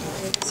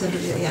 So,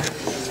 yeah.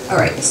 All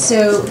right,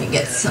 so let me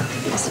get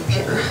something else up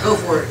here. Go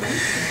for it.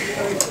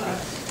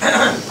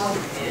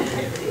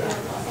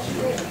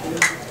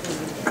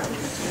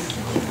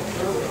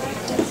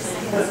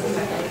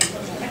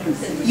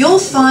 You'll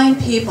find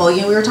people,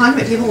 you know, we were talking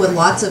about people with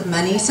lots of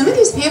money. Some of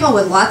these people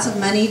with lots of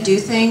money do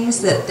things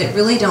that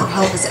really don't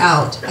help us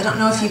out. I don't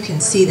know if you can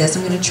see this.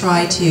 I'm going to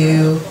try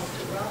to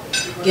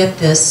get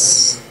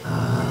this,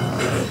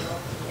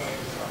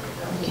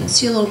 you can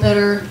see a little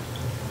better.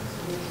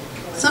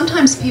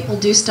 Sometimes people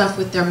do stuff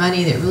with their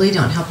money that really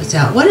don't help us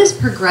out. What is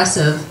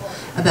progressive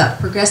about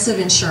progressive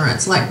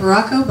insurance? Like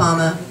Barack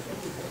Obama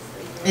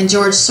and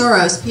George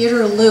Soros,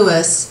 Peter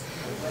Lewis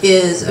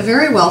is a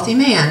very wealthy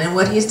man, and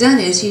what he's done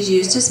is he's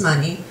used his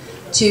money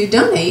to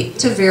donate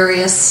to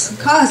various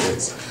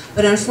causes.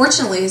 But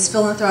unfortunately, his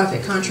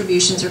philanthropic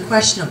contributions are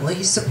questionable.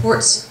 He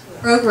supports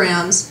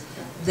programs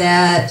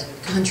that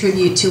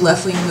contribute to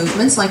left-wing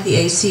movements like the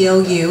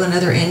ACLU and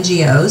other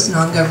NGOs,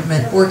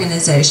 non-government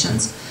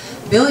organizations,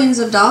 billions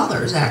of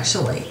dollars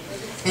actually.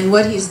 And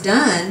what he's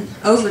done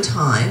over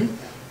time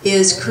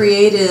is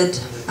created,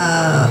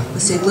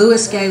 let's see,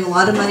 Lewis gave a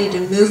lot of money to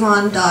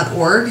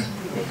MoveOn.org.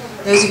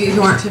 Those of you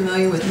who aren't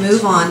familiar with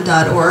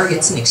MoveOn.org,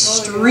 it's an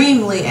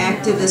extremely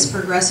activist,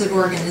 progressive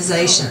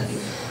organization.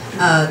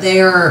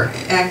 They are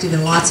active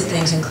in lots of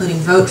things, including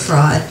vote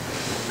fraud.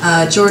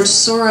 George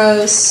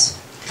Soros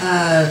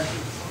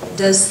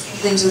does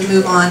things with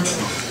MoveOn.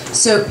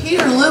 So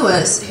Peter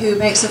Lewis, who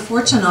makes a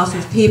fortune off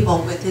of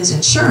people with his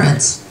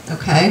insurance,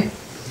 okay,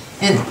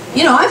 and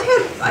you know,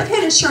 I've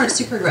had insurance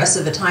through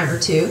Progressive a time or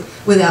two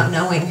without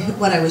knowing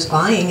what I was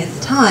buying at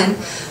the time,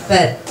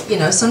 but you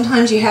know,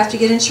 sometimes you have to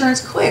get insurance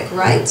quick,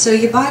 right? So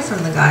you buy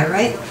from the guy,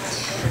 right?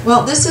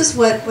 Well, this is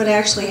what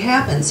actually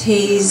happens.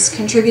 He's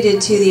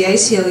contributed to the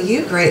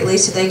ACLU greatly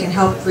so they can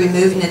help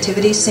remove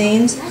nativity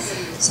scenes,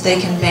 so they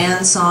can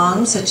ban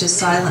songs such as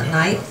Silent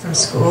Night from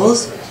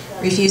schools,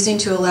 refusing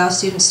to allow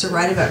students to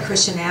write about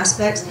Christian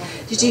aspects.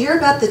 Did you hear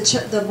about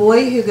the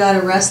boy who got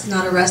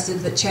not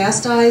arrested, but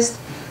chastised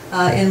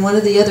in one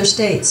of the other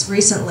states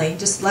recently,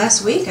 just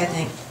last week, I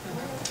think,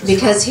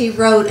 because he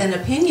wrote an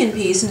opinion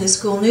piece in his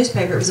school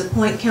newspaper. It was a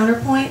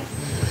point-counterpoint.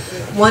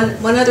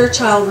 One other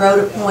child wrote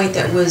a point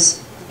that was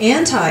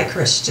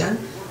anti-Christian.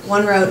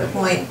 One wrote a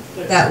point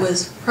that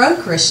was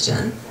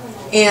pro-Christian,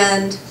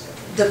 and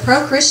the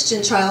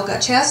pro-Christian child got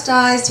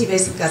chastised. He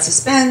basically got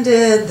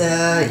suspended.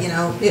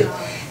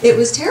 It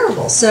was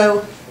terrible.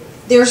 So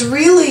there's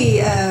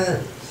really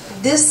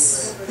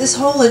this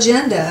whole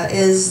agenda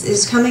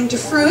is coming to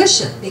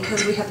fruition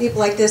because we have people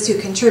like this who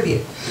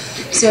contribute.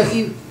 So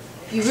you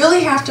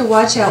really have to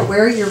watch out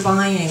where you're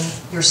buying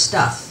your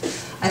stuff.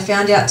 I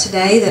found out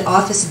today that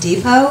Office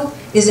Depot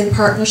is in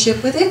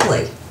partnership with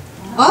ICLEI.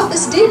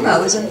 Office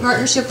Depot is in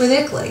partnership with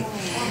ICLEI.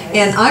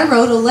 And I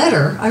wrote a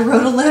letter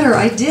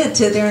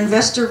to their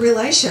investor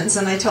relations,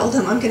 and I told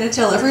them I'm going to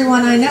tell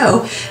everyone I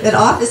know that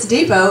Office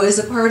Depot is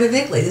a part of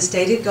ICLEI. The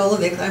stated goal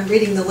of ICLEI, I'm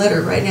reading the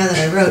letter right now that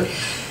I wrote,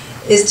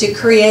 is to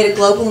create a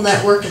global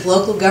network of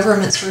local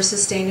governments for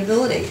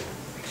sustainability.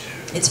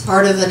 It's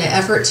part of an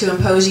effort to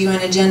impose UN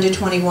Agenda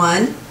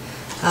 21.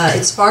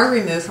 It's far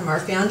removed from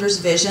our founder's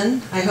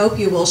vision. I hope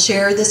you will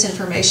share this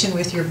information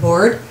with your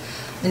board.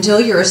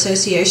 Until your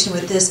association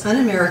with this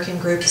un-American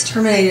group is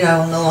terminated, I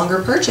will no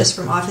longer purchase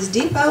from Office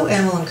Depot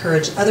and will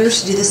encourage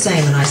others to do the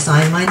same, and I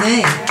sign my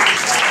name.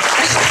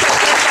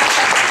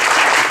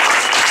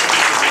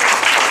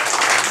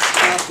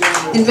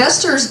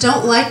 Investors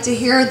don't like to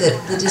hear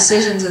that the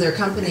decisions of their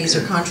companies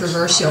are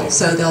controversial,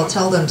 so they'll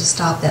tell them to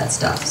stop that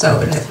stuff,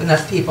 so if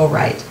enough people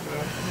write.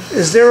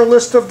 Is there a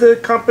list of the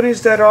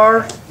companies that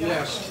are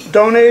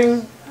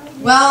donating?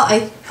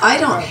 Well, I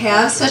don't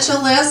have such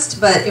a list,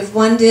 but if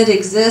one did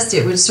exist,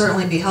 it would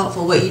certainly be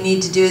helpful. What you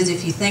need to do is,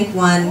 if you think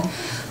one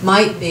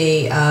might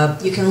be,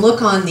 you can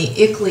look on the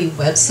ICLEI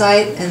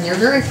website, and they're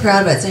very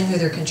proud about saying who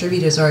their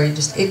contributors are. You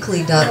just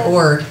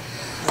ICLEI.org.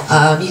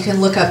 You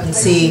can look up and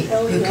see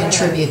who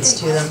contributes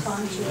to them,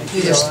 who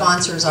their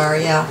sponsors are,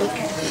 yeah.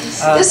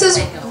 This is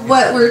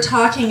what we're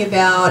talking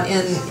about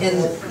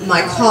in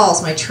my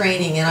calls, my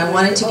training, and I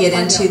wanted to get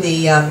into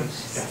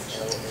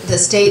the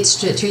state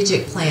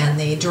strategic plan,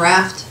 the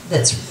draft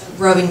that's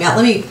roving out.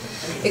 Let me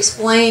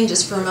explain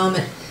just for a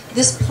moment.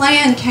 This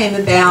plan came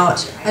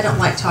about, I don't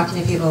like talking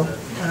to people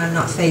when I'm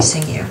not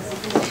facing you.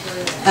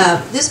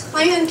 This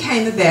plan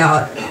came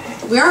about,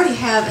 we already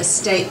have a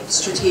state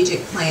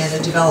strategic plan,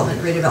 a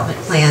redevelopment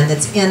plan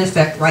that's in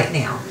effect right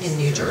now in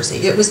New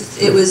Jersey. It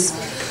was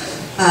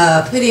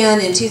put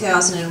in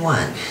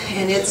 2001,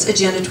 and it's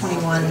Agenda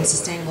 21 and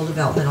sustainable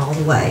development all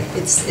the way.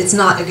 It's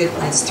not a good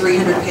plan. It's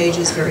 300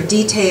 pages, very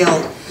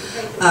detailed,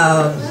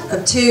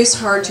 obtuse,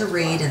 hard to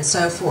read, and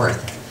so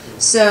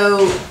forth.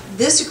 So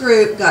this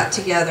group got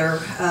together,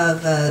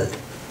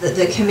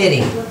 the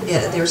committee.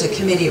 There's a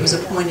committee. It was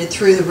appointed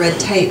through the Red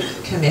Tape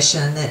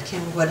Commission that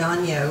Kim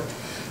Guadagno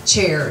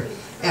chaired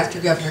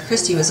after Governor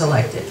Christie was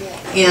elected.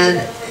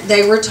 And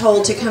they were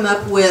told to come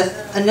up with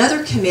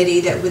another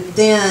committee that would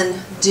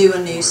then do a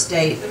new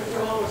state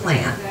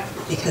plan,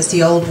 because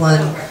the old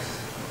one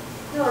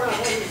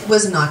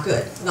was not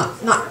good,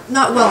 not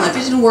well enough.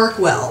 It didn't work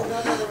well.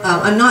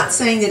 I'm not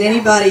saying that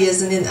anybody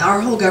isn't in,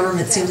 our whole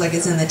government seems like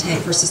it's in the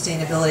tank for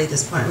sustainability at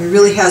this point. We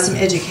really have some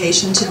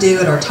education to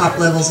do at our top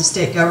levels of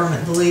state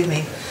government, believe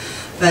me.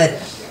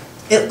 But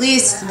at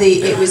least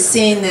it was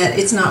seen that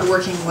it's not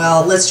working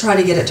well. Let's try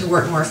to get it to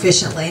work more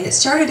efficiently. And it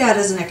started out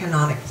as an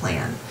economic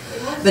plan,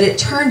 but it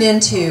turned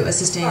into a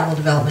sustainable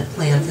development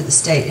plan for the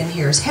state. And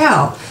here's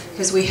how.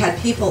 Because we had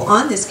people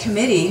on this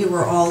committee who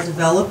were all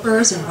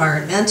developers,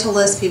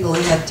 environmentalists, people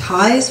who had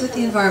ties with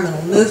the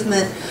environmental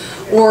movement,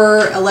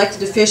 or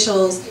elected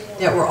officials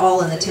that were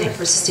all in the tank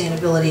for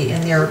sustainability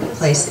in their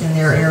place, in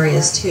their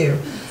areas too.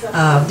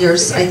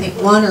 There's, I think,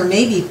 one or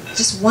maybe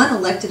just one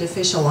elected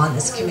official on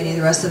this committee.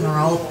 The rest of them are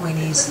all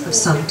appointees of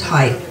some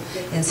type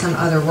in some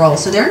other role.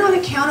 So they're not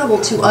accountable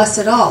to us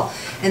at all.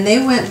 And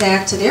they went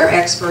back to their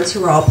experts,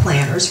 who are all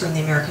planners from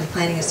the American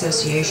Planning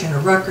Association or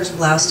Rutgers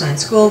Blaustein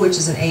School, which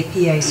is an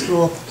APA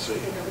school.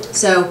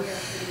 So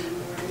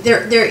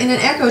they're in an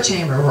echo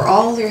chamber where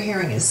all they're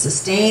hearing is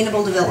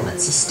sustainable development,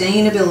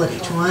 sustainability,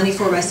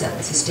 24/7,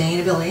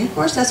 sustainability. And of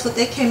course, that's what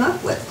they came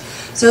up with.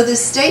 So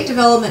this state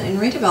development and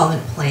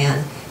redevelopment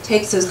plan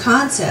takes those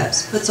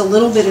concepts, puts a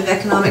little bit of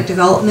economic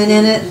development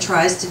in it, and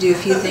tries to do a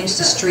few things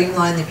to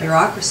streamline the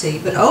bureaucracy.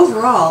 But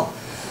overall,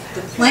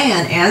 the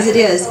plan, as it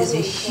is a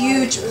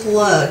huge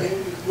plug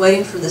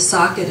waiting for the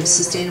socket of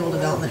sustainable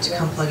development to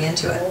come plug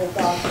into it.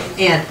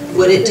 And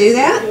would it do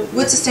that?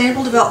 Would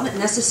sustainable development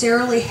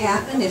necessarily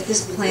happen if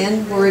this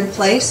plan were in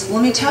place? Well,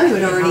 let me tell you,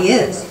 it already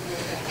is.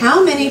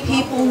 How many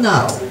people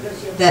know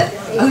that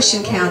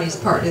Ocean County is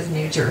part of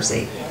New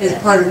Jersey, is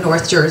part of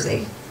North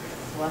Jersey?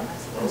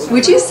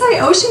 Would you say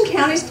Ocean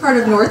County is part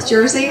of North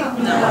Jersey?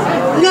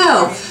 No.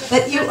 No,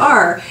 but you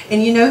are.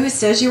 And you know who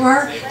says you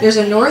are? There's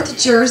a North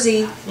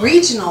Jersey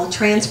Regional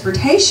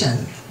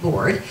Transportation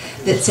Board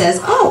that says,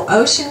 oh,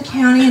 Ocean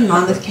County and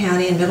Monmouth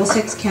County and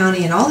Middlesex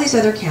County and all these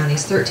other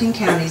counties, 13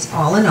 counties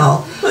all in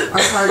all, are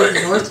part of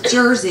the North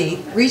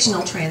Jersey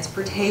Regional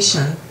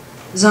Transportation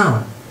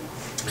Zone.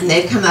 And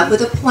they've come up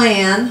with a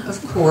plan,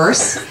 of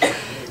course,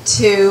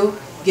 to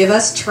give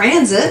us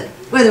transit,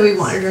 whether we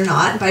want it or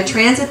not. And by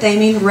transit, they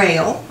mean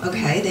rail,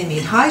 okay? They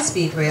mean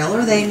high-speed rail,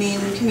 or they mean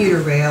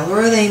commuter rail,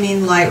 or they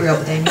mean light rail,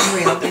 but they mean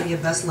rail, maybe a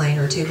bus lane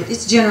or two. But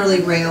it's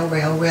generally rail,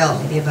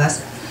 maybe a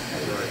bus.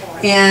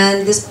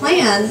 And this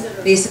plan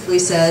basically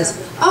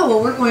says, oh,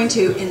 well, we're going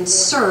to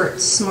insert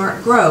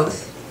smart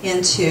growth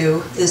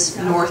into this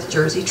North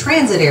Jersey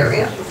transit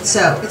area.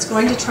 So it's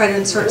going to try to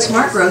insert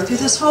smart growth through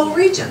this whole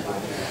region.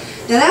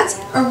 Now that's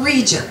a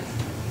region.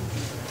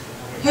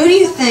 Who do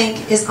you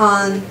think is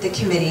on the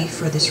committee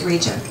for this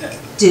region?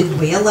 Did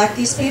we elect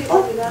these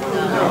people?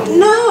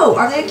 No.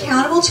 Are they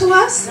accountable to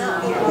us?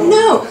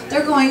 No.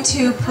 They're going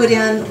to put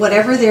in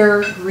whatever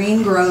their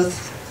green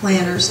growth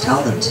planners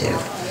tell them to.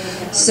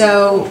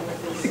 So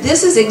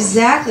this is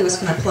exactly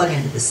what's going to plug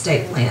into the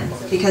state plan,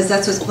 because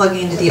that's what's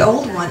plugging into the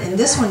old one, and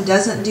this one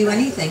doesn't do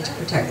anything to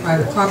protect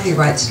private property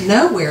rights.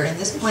 Nowhere in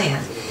this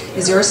plan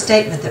is there a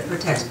statement that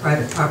protects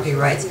private property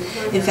rights.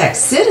 In fact,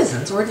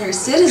 citizens, ordinary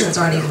citizens,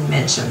 aren't even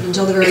mentioned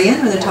until the very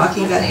end when they're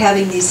talking about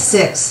having these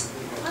 6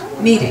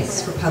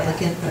 meetings for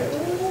public input.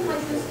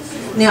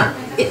 Now,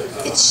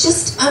 it's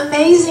just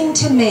amazing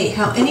to me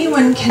how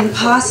anyone can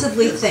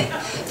possibly think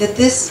that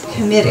this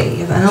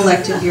committee of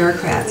unelected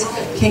bureaucrats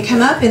can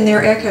come up in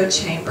their echo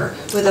chamber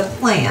with a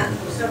plan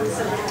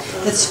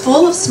that's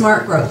full of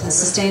smart growth and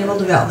sustainable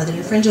development that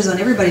infringes on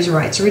everybody's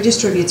rights,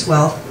 redistributes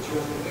wealth,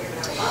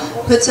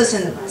 puts us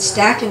in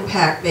stack and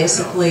pack,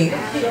 basically,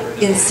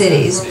 in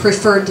cities.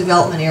 Preferred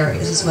development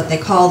areas is what they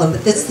call them,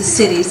 but it's the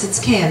cities. It's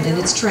Camden,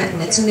 it's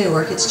Trenton, it's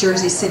Newark, it's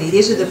Jersey City.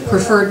 These are the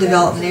preferred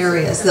development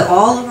areas that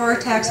all of our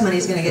tax money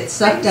is going to get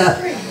sucked up,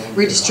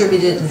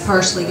 redistributed, and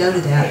partially go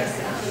to that.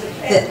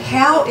 That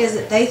how is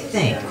it they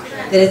think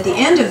that at the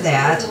end of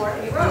that,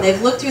 when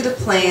they've looked through the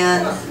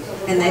plan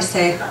and they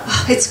say,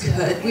 oh, it's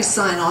good, we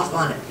sign off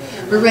on it,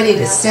 we're ready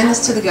to send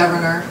this to the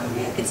governor.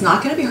 It's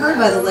not going to be heard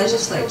by the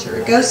legislature.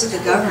 It goes to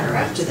the governor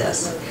after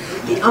this.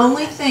 The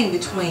only thing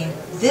between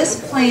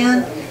this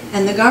plan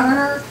and the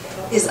governor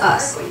is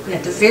us. And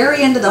at the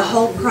very end of the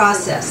whole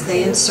process,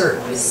 they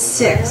insert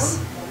 6,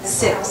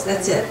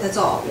 that's it, that's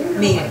all,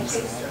 meetings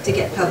to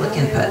get public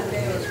input.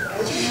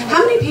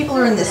 How many people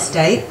are in this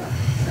state?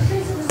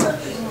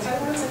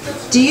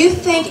 Do you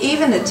think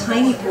even a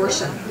tiny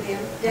portion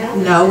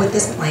know what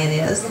this plan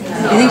is? You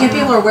think if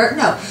people are aware?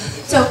 No.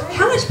 So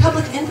how much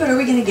public input are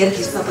we going to get at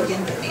these public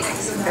input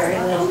meetings? Very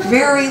little.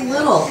 Very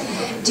little.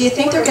 Do you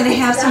think they're going to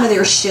have some of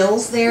their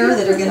shills there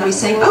that are going to be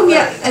saying, oh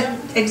yeah,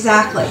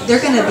 exactly.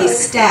 They're going to be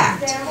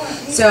stacked.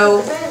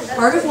 So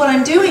part of what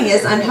I'm doing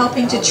is I'm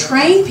helping to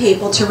train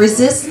people to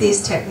resist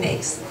these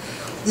techniques.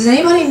 Does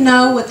anybody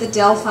know what the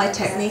Delphi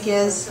technique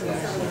is?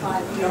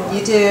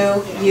 You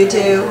do, you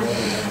do.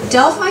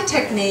 Delphi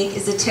technique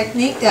is a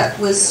technique that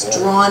was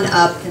drawn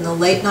up in the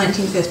late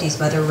 1950s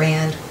by the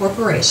Rand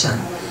Corporation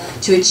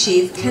to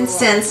achieve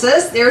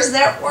consensus, there's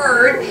that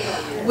word,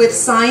 with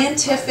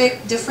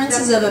scientific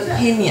differences of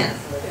opinion.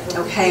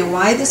 Okay,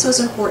 why this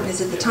was important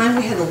is at the time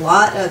we had a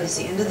lot of, it's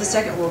the end of the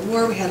Second World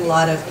War, we had a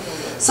lot of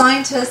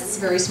scientists,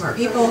 very smart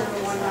people,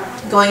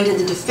 going to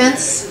the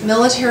defense,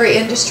 military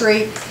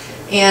industry,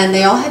 and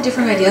they all had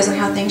different ideas on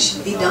how things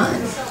should be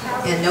done.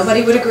 And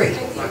nobody would agree.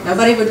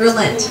 Nobody would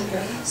relent.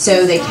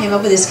 So they came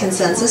up with this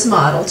consensus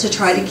model to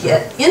try to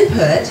get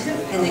input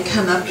and then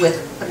come up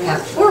with a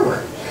path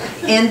forward.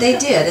 And they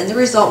did, and the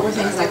result were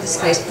things like the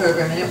space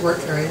program, and it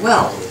worked very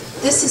well.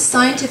 This is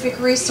scientific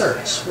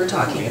research we're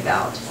talking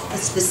about, a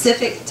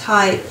specific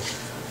type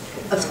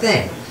of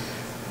thing.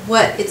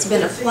 What it's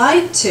been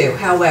applied to,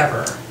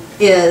 however,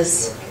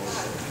 is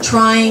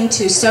trying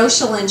to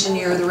social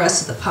engineer the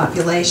rest of the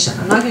population.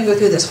 I'm not going to go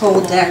through this whole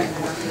deck,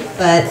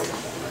 but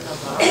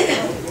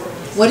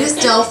what is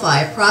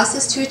Delphi? A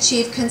process to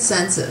achieve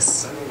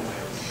consensus.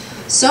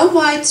 So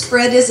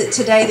widespread is it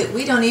today that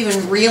we don't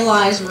even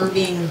realize we're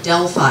being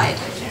Delphied.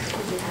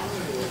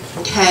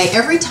 Okay,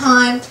 every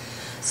time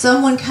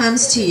someone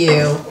comes to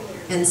you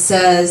and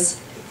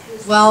says,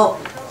 well,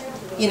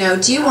 you know,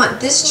 do you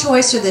want this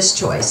choice or this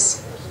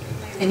choice?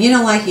 And you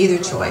don't like either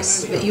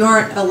choice, but you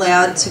aren't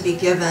allowed to be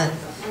given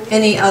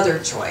any other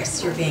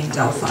choice. You're being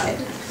Delphied.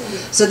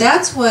 So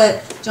that's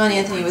what John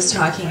Anthony was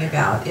talking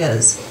about,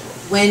 is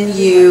when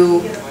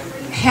you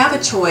have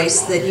a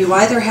choice that you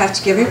either have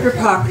to give up your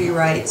property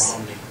rights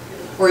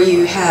or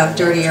you have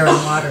dirty air and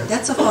water.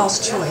 That's a false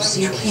choice.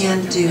 You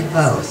can do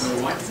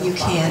both. You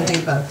can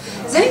do both.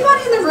 Does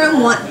anybody in the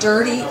room want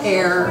dirty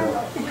air?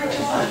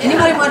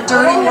 Anybody want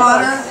dirty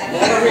water?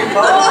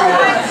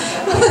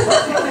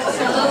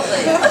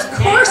 Of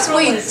course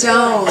we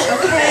don't,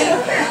 okay?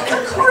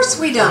 Of course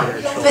we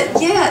don't.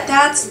 But yeah,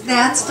 that's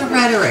the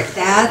rhetoric.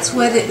 That's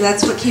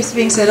what keeps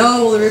being said.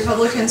 Oh, well, the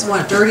Republicans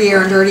want dirty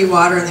air and dirty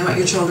water, and they want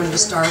your children to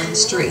starve in the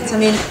streets. I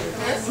mean,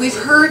 we've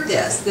heard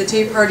this. The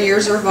Tea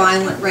Partiers are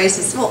violent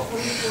racists. Well,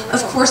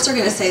 of course they're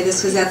going to say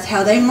this because that's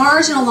how they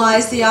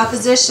marginalize the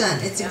opposition.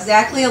 It's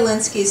exactly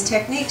Alinsky's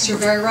techniques. You're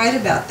very right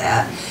about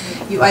that.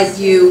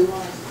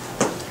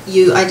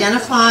 You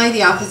identify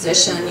the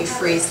opposition, you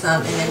freeze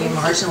them, and then you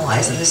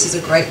marginalize them. This is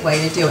a great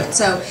way to do it.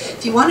 So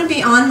if you want to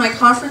be on my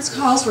conference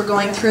calls, we're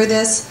going through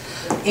this,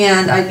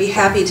 and I'd be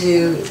happy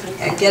to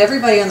get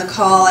everybody on the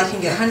call. I can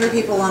get 100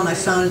 people on my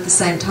phone at the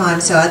same time,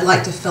 so I'd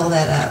like to fill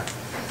that up.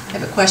 I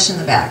have a question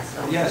in the back.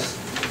 Yes.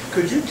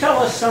 Could you tell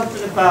us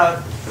something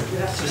about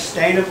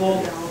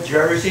sustainable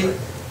Jersey?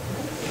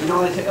 You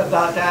know anything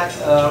about that?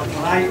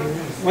 When I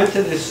went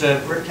to this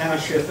Brick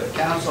Township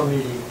Council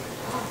meeting,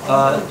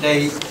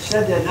 they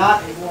said they're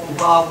not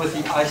involved with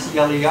the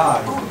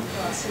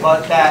ICLEI,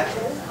 but that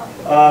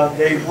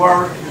they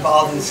were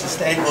involved in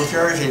Sustainable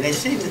Jersey. They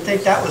seemed to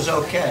think that was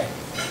okay.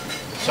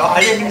 So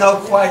I didn't know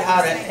quite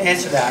how to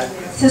answer that.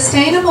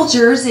 Sustainable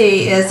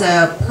Jersey is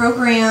a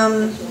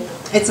program,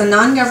 it's a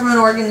non-government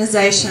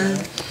organization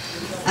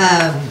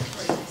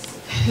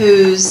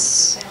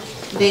whose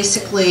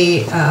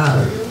basically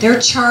their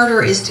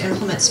charter is to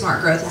implement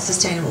smart growth and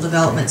sustainable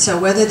development. So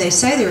whether they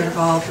say they're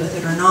involved with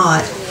it or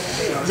not,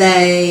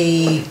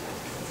 they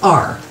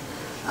are.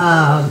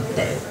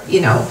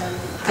 You know,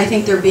 I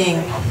think they're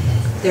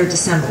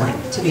dissembling,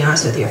 to be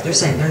honest with you, if they're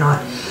saying they're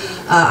not.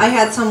 I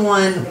had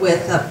someone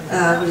with,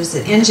 what is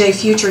it, NJ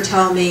Future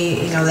tell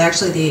me, you know,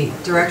 actually the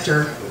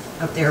director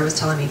up there was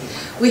telling me,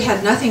 we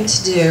had nothing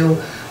to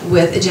do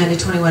with Agenda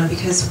 21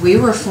 because we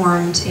were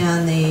formed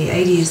in the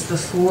 80s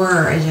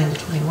before Agenda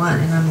 21.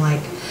 And I'm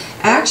like,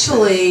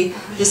 actually,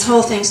 this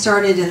whole thing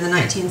started in the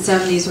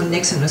 1970s when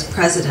Nixon was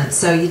president,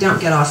 so you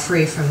don't get off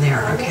free from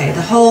there, okay?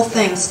 The whole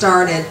thing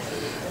started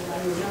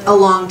a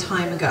long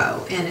time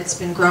ago, and it's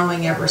been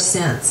growing ever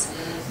since.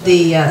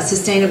 The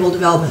Sustainable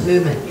Development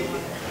Movement.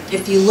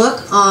 If you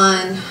look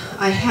on,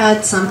 I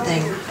had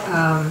something,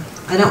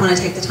 I don't want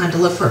to take the time to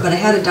look for it, but I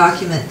had a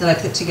document that I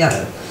put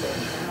together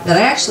that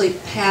I actually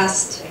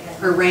passed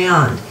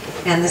around,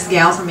 and this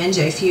gal from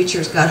NJ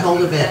Futures got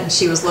hold of it, and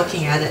she was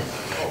looking at it.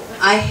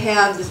 I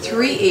have the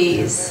 3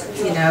 E's,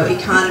 you know,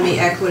 economy,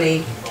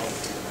 equity,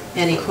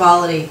 and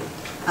equality.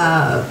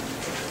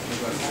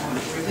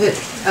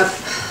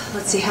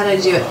 Let's see, how did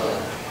I do it?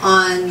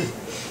 On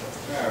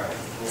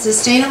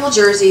Sustainable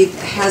Jersey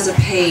has a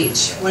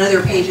page, one of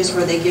their pages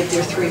where they give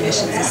their 3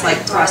 missions. It's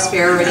like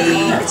prosperity,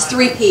 it's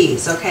 3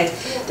 P's, okay?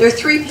 Their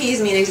 3 P's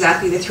mean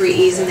exactly the 3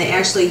 E's, and they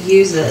actually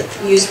use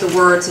the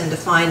words in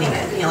defining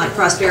it. You know, like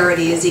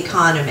prosperity is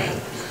economy,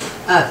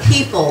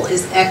 people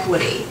is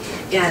equity,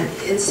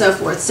 and so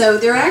forth. So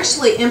they're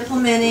actually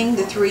implementing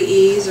the 3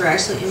 E's, they're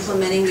actually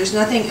implementing, there's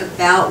nothing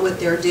about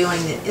what they're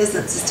doing that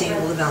isn't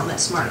Sustainable Development,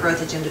 Smart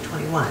Growth Agenda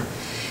 21.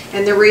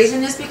 And the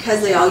reason is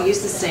because they all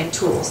use the same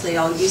tools, they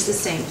all use the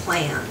same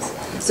plans.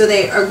 So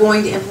they are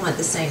going to implement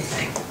the same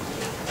thing.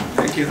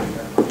 Thank you.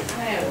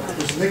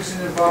 Was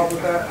Nixon involved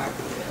with that?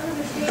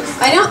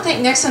 I don't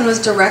think Nixon was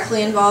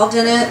directly involved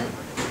in it.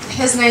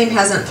 His name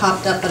hasn't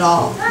popped up at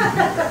all.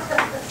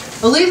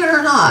 Believe it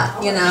or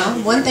not, you know,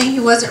 one thing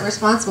he wasn't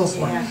responsible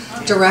for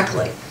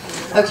directly.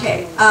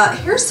 Okay,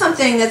 here's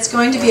something that's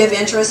going to be of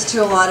interest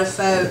to a lot of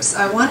folks.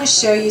 I want to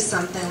show you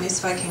something, at least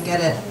if I can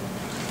get it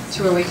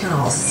to where we can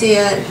all see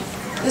it.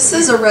 This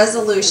is a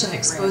resolution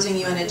exposing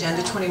UN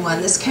Agenda 21.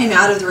 This came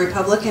out of the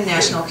Republican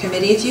National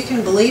Committee, if you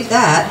can believe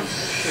that,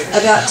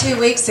 about 2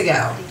 weeks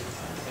ago.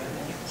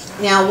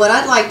 Now, what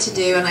I'd like to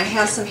do, and I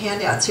have some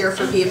handouts here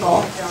for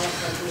people,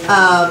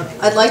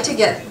 I'd like to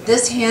get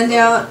this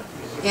handout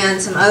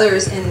and some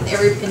others in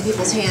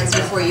people's hands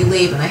before you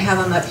leave, and I have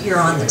them up here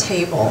on the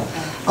table.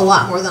 A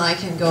lot more than I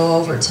can go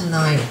over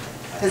tonight,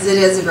 because it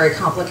is a very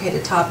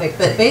complicated topic.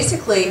 But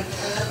basically,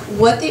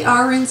 what the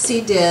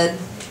RNC did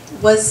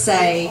was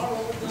say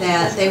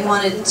that they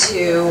wanted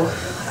to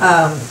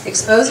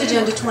expose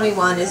Agenda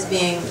 21 as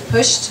being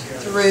pushed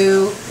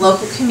through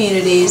local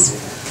communities.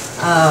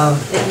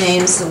 It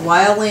names the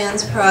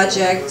Wildlands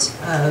Project,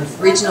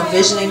 Regional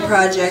Visioning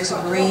Projects,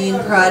 Green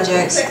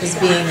Projects as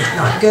being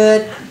not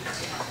good.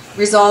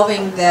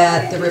 Resolving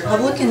that the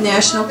Republican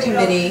National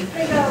Committee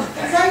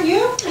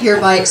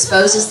hereby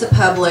exposes the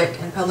public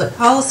and public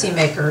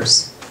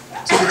policymakers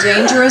to the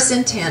dangerous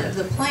intent of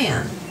the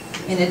plan.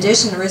 In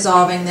addition,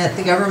 resolving that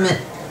the government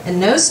and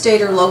no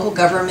state or local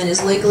government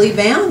is legally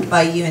bound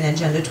by UN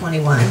Agenda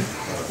 21,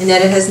 and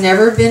that it has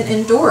never been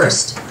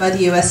endorsed by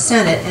the U.S.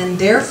 Senate, and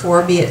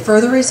therefore be it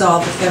further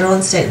resolved the federal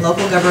and state and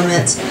local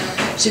governments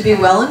should be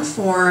well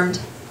informed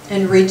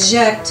and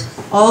reject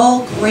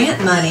all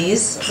grant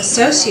monies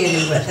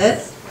associated with it.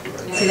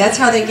 See, that's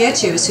how they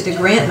get you, is through the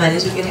grant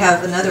monies. We could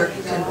have another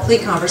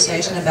complete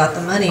conversation about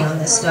the money on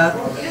this stuff.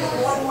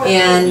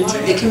 And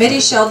the committee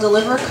shall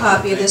deliver a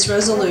copy of this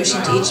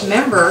resolution to each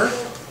member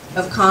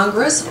of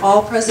Congress,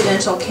 all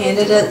presidential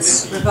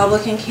candidates,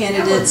 Republican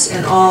candidates,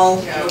 and all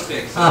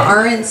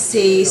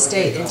RNC,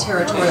 state and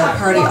territorial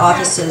party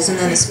offices, and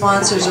then the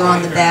sponsors are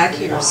on the back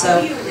here.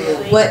 So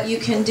what you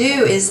can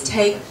do is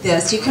take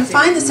this. You can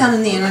find this out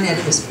on the internet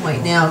at this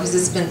point now because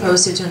it's been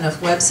posted to enough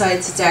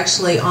websites. It's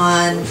actually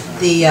on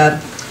the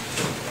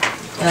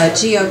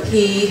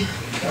GOP.org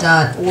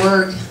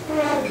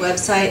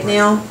website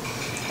now.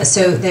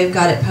 So they've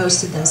got it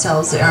posted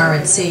themselves, the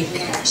RNC.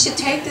 You should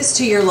take this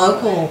to your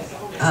local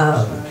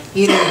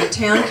either your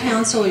town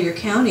council or your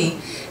county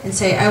and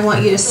say, I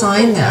want you to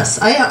sign this.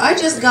 I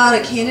just got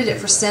a candidate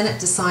for Senate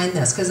to sign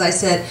this because I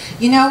said,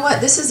 you know what,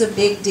 this is a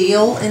big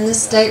deal in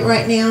this state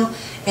right now,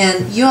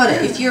 and you ought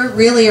to, if you're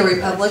really a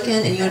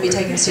Republican and you want to be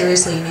taken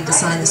seriously, you need to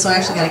sign this. So I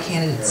actually got a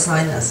candidate to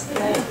sign this.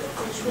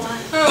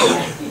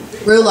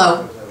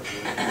 Rulo.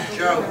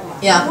 Joe.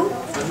 Yeah.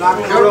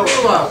 Joe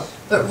Rulo.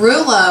 But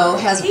Rulo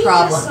has a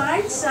problem. He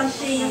decided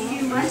something a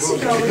few months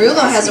ago.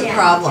 Rulo has a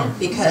problem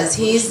because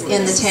he's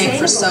in the tank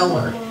for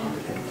solar.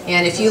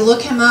 And if you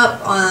look him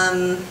up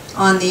on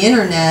the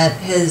internet,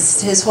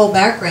 his whole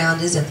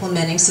background is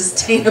implementing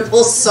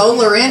sustainable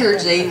solar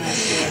energy.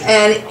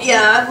 And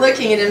yeah, I'm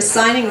looking at him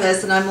signing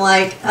this and I'm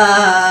like,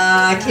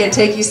 I can't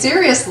take you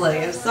seriously.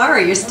 I'm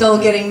sorry, you're still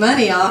getting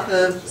money off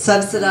of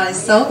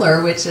subsidized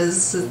solar, which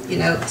is, you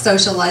know,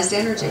 socialized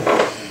energy.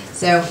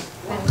 So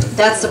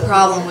that's the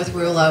problem with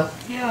Rulo.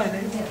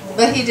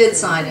 But he did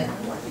sign it.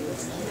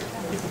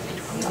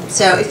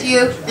 So if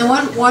you, and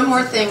one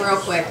more thing real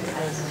quick.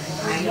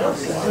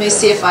 Let me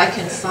see if I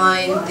can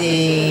find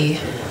the,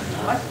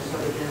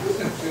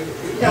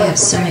 I have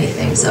so many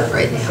things up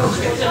right now.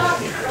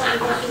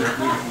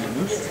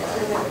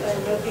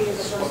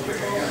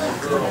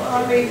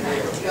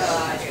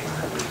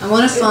 I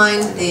want to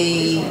find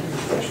the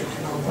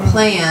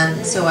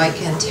plan so I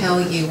can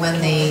tell you when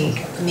the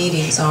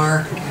meetings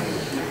are.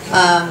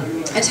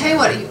 I tell you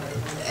what,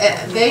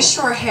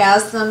 Bayshore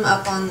has them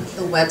up on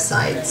the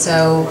website,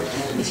 so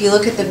if you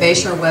look at the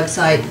Bayshore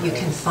website, you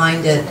can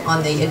find it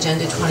on the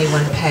Agenda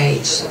 21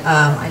 page.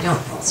 I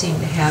don't seem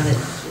to have it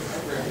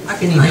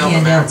in my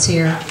handouts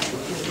here.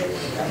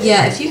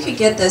 Yeah, if you could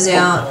get those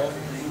out,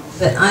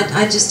 but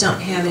I just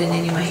don't have it in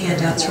any of my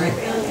handouts right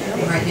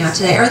now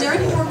today. Are there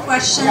any more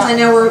questions? I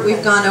know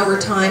we've gone over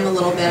time a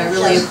little bit. I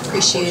really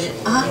appreciate it.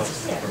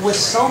 With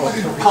so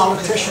many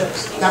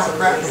politicians,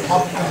 Democrat,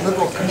 Republican,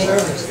 Liberal,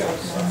 Conservatives,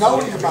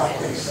 knowing about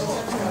this,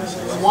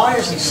 why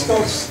is it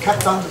still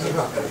kept under the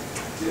rug?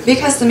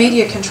 Because the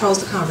media controls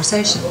the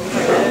conversation.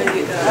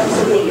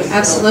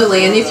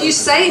 Absolutely. And if you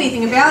say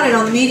anything about it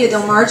on the media,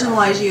 they'll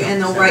marginalize you and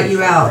they'll write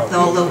you out.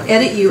 They'll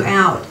edit you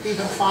out.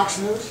 Even Fox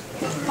News?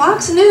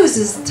 Fox News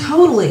is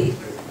totally...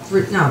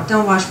 No,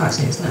 don't watch Fox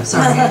News. No,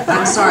 sorry.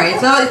 I'm sorry.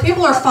 If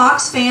people are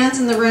Fox fans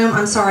in the room,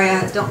 I'm sorry.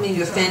 I don't mean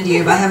to offend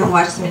you, but I haven't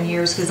watched them in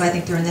years because I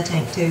think they're in the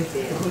tank too.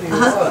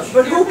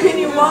 But who can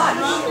you watch?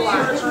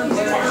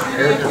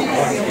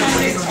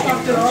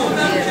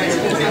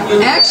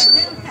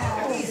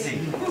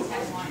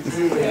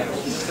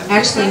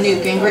 Actually,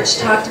 Newt Gingrich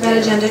talked about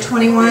Agenda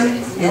 21,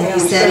 and he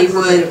said he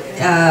would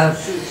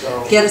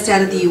get us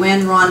out of the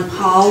UN. Ron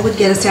Paul would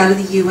get us out of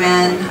the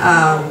UN.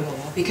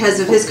 Because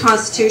of his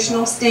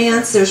constitutional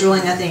stance, there's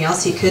really nothing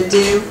else he could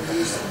do.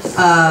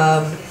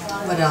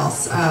 What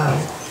else?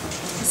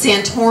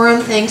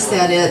 Santorum thinks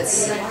that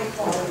it's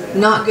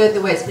not good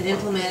the way it's been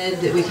implemented,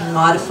 that we can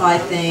modify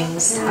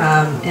things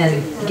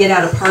and get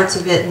out of parts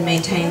of it and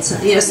maintain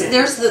some. You know, so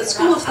there's the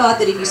school of thought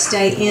that if you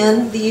stay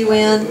in the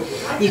UN,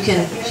 you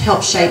can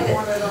help shape it.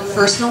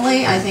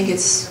 Personally, I think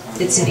it's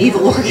an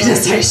evil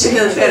organization.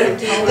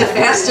 The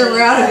faster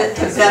we're out of it,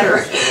 the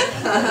better.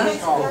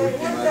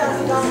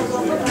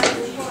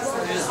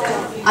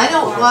 I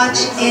don't watch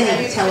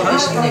any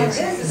television news.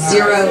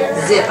 Zero,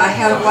 zip. I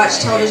haven't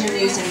watched television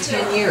news in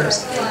 10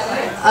 years.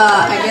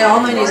 I get all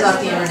my news off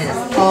the internet,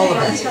 all of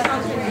it.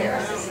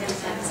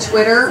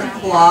 Twitter,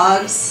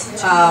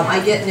 blogs. I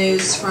get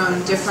news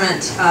from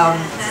different,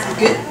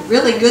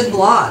 really good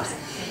blogs.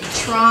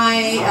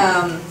 Try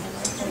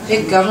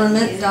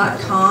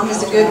biggovernment.com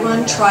is a good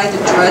one. Try the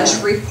Drudge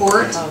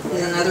Report is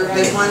another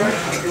good one.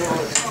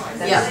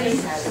 Yeah.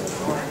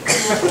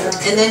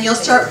 And then you'll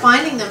start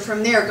finding them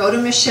from there. Go to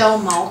Michelle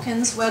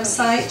Malkin's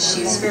website.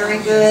 She's very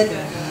good.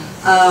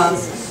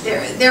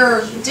 There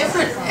are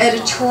different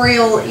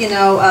editorial, you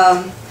know,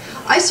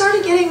 I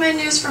started getting my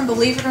news from,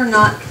 believe it or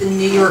not, the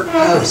New York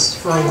Post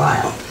for a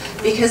while.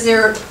 Because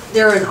they're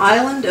an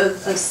island of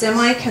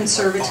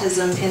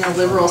semi-conservatism in a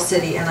liberal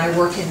city, and I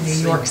work in New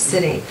York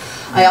City.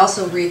 I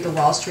also read the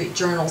Wall Street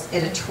Journal's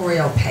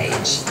editorial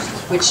page.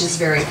 which is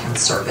very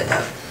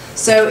conservative.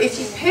 So if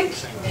you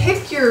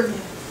pick your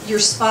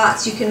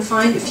spots, you can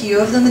find a few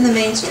of them in the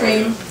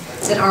mainstream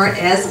that aren't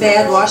as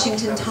bad.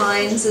 Washington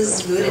Times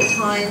is good at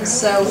times.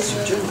 So,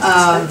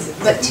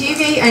 but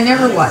TV, I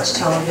never watch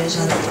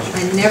television.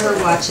 I never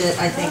watch it.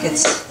 I think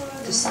it's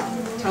just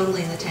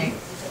totally in the tank.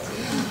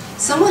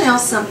 Someone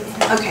else,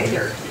 okay,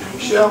 there.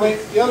 Shelley,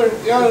 the other,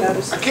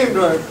 I came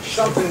to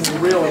something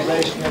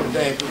realization the other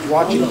day,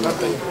 watching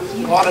something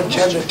on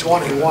Agenda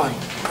 21.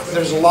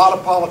 There's a lot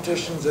of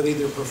politicians that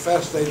either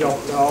profess they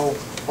don't know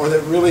or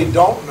that really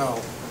don't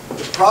know.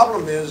 The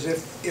problem is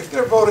if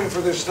they're voting for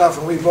this stuff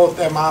and we vote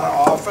them out of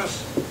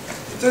office,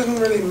 it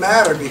doesn't really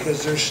matter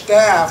because their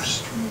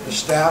staffs, the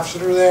staffs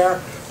that are there,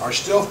 are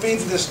still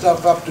feeding this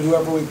stuff up to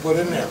whoever we put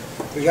in there.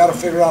 We got to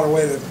figure out a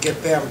way to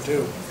get them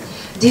too.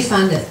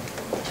 Defund it,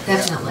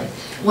 definitely.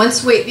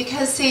 Once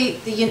because see,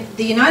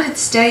 the United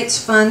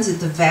States funds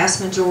the vast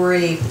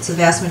majority, it's the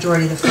vast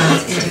majority of the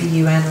funds into the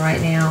UN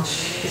right now.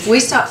 If we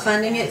stop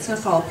funding it, it's going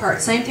to fall apart.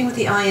 Same thing with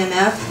the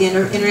IMF, the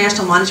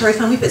International Monetary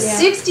Fund. We put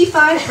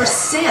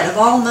 65% of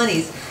all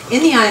monies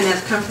in the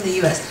IMF come from the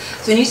U.S.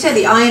 So when you say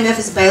the IMF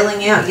is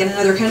bailing out yet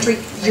another country,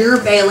 you're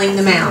bailing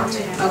them out,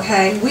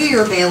 okay? We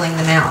are bailing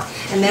them out,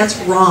 and that's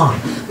wrong.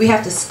 We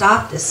have to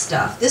stop this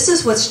stuff. This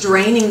is what's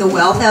draining the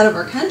wealth out of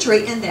our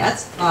country, and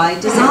that's by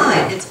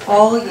design. It's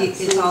all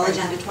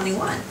Agenda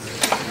 21.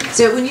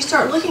 So when you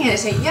start looking at it,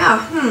 say,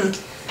 yeah,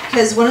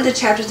 because one of the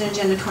chapters in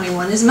Agenda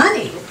 21 is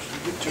money.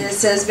 And it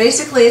says,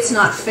 basically, it's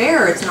not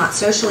fair, it's not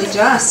socially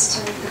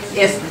just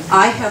if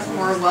I have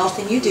more wealth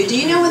than you do. Do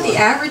you know what the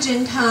average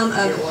income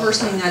of a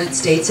person in the United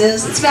States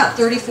is? It's about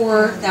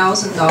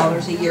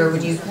 $34,000 a year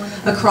when you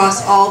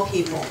across all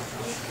people.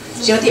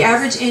 Do you know what the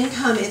average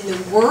income in the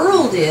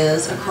world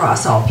is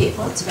across all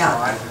people? It's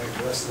about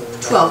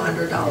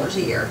 $1,200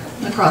 a year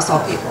across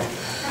all people.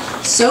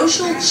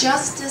 Social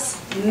justice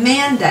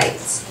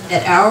mandates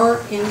that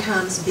our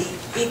incomes be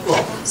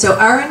equal. So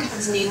our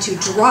incomes need to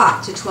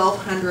drop to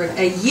 $1,200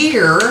 a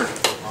year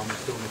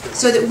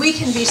so that we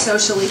can be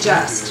socially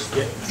just.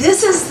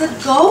 This is the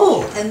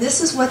goal, and this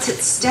is what's at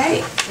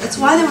stake. That's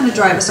why they want to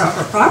drive us off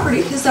our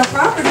property, because our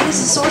property is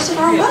the source of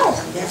our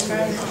wealth.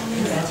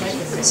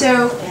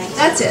 So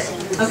that's it.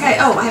 Okay,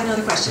 oh, I have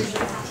another question.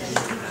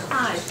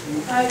 Hi.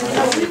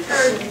 We've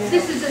heard,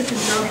 this is in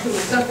conjunction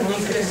with something you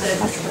just said.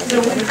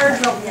 We've heard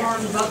about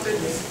Warren Buffett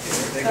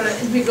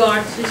in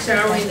regard to his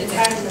salary and the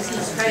taxes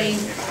he's paying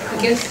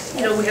against,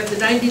 we have the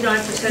 99%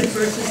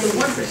 versus the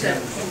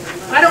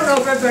 1%. I don't know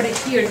if everybody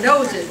here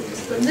knows it,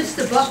 but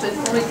Mr. Buffett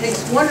only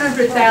takes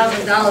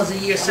 $100,000 a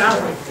year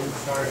salary.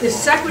 His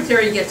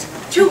secretary gets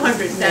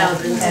 $200,000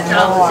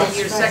 a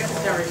year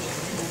secretary.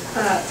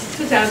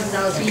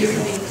 $2,000 a year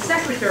for being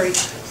secretary.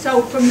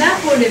 So from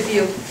that point of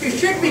view, he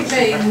should be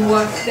paying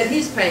more than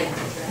he's paying.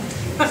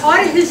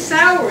 Part of his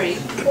salary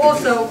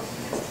also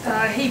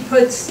he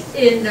puts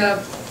in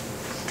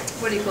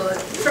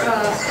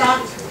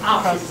stock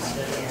options,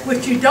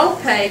 which you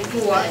don't pay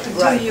for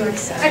until you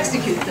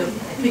execute them,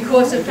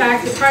 because in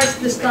fact the price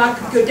of the stock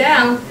could go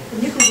down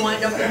and you could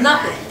wind up with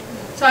nothing.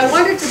 So I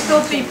wanted to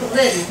fill people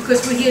in,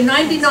 because we hear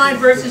 99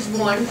 versus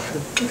 1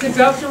 in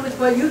conjunction with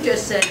what you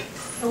just said,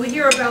 and we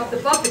hear about the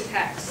Buffett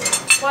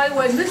tax. By the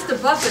way, Mr.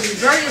 Buffett is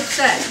very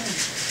upset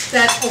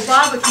that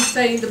Obama keeps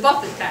saying the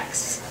Buffett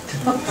tax.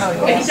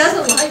 Okay, he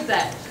doesn't like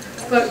that.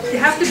 But you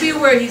have to be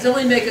aware he's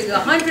only making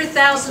 $100,000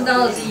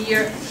 a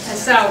year as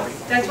salary.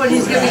 That's what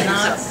he's giving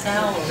himself.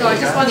 So I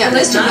just want to let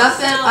Mr.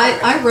 Buffett,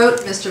 I wrote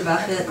Mr.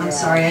 Buffett, I'm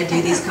sorry, I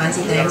do these kinds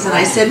of things, and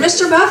I said,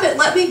 Mr. Buffett,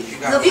 let me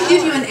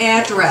give you an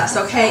address,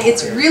 okay?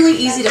 It's really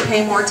easy to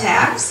pay more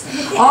tax.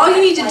 All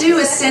you need to do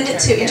is send it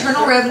to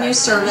Internal Revenue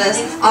Service,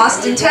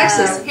 Austin,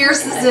 Texas.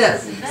 Here's the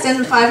zip. Send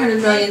him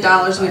 $500 million,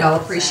 we'd all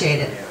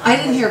appreciate it. I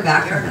didn't hear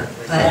back from him,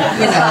 but,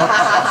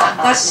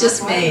 that's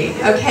just me,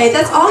 okay?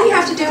 That's all you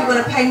have to do if you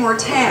want to pay more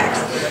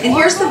tax. And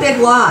here's the big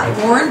lie.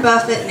 Warren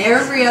Buffett and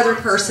every other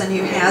person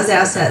who has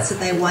assets that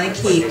they want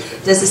to keep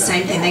does the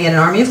same thing. They get an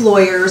army of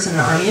lawyers and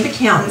an army of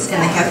accountants,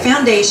 and they have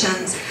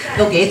foundations.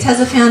 Bill Gates has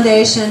a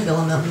foundation, Bill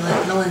and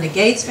Melinda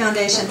Gates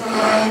Foundation,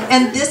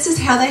 and this is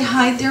how they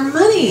hide their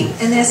money,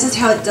 and this is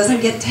how it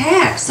doesn't get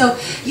taxed. So,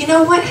 you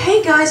know what?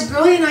 Hey guys,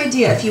 brilliant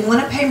idea. If you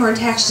want to pay more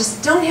tax,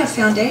 just don't have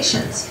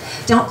foundations.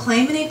 Don't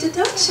claim any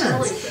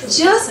deductions.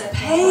 Just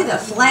pay the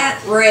flat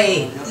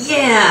rate.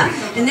 Yeah.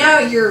 And now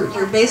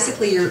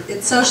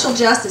it's social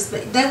justice,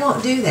 but they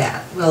won't do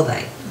that, will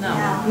they?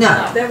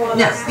 No,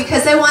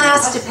 because they want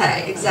us to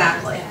pay.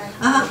 Exactly.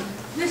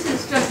 This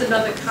is just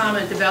another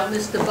comment about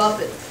Mr.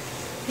 Buffett.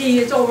 He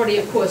has already,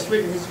 of course,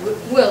 written his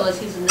will, as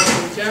he's a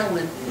noble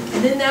gentleman.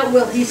 And in that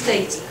will, he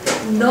states,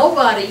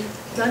 nobody,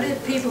 none of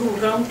the people who are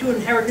going to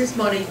inherit his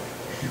money,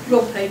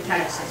 will pay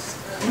taxes.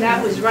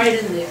 That was right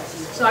in there.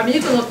 So, I mean,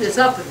 you can look this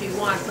up if you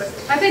want, but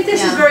I think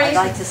this is very,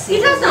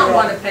 he does not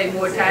want to pay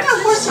more taxes. No,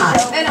 of course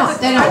not. They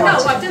don't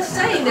want to. I'm just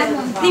saying that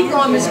people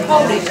are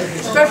misquoting,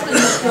 especially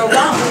Mr.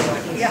 Obama.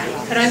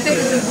 And I think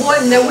it's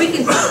important that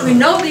we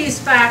know these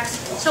facts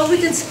so we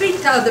can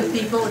speak to other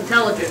people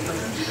intelligently.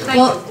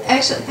 Well,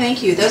 actually,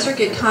 thank you. Those are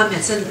good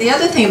comments. And the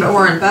other thing about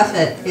Warren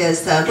Buffett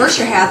is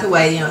Berkshire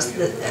Hathaway, you know,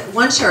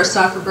 one share of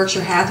stock for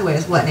Berkshire Hathaway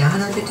is what now,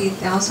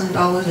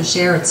 $150,000 a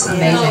share? It's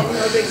amazing.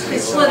 They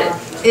split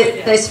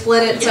it. They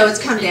split it, so it's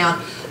come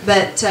down.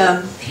 But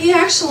he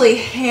actually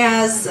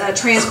has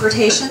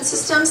transportation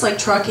systems like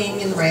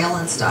trucking and rail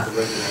and stuff.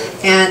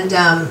 And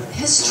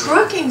his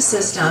trucking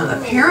system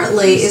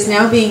apparently is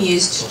now being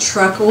used to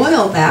truck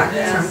oil back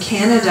from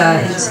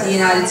Canada into the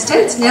United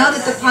States now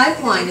that the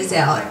pipeline is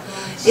out.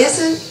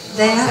 Isn't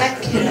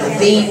that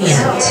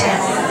convenient?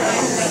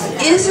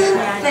 Isn't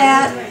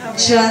that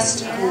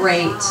just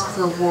great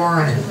for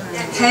Warren?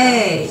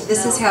 Hey,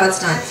 this is how it's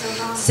done.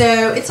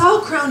 So it's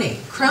all crony.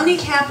 Crony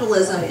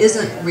capitalism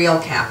isn't real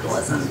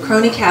capitalism.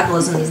 Crony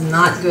capitalism is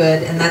not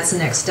good, and that's the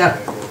next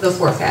step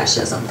before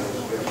fascism.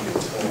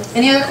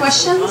 Any other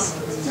questions?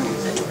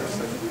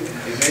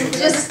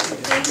 Just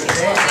thank you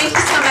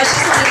so much.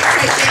 Just wanted to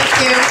say thank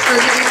you for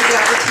giving me the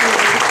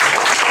opportunity.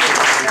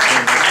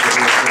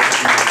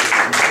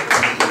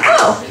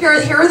 Oh,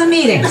 here are the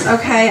meetings.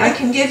 Okay, I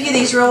can give you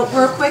these real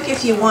quick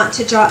if you want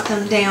to jot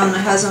them down. My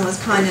husband was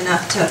kind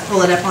enough to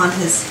pull it up on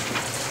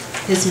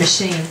his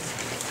machine.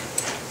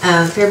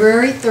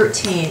 February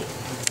 13th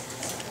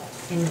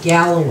in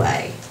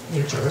Galloway,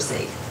 New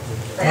Jersey.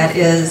 That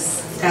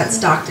is at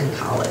Stockton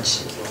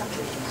College.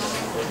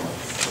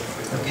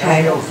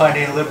 Okay. You'll find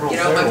a liberal. You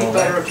know, it might be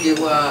better if you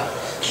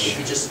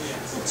just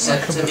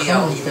send it to me.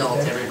 I'll email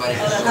it to everybody.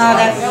 Oh,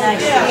 that's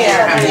nice.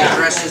 Have the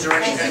addresses or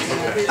anything.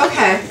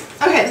 Okay.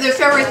 Okay. They're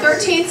February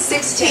 13th,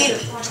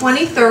 16th,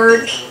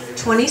 23rd,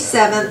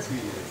 27th,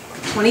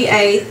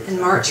 28th, and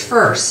March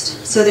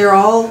 1st. So they're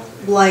all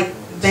like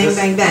bang,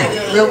 bang,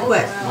 bang, real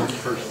quick.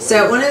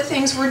 So one of the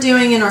things we're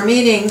doing in our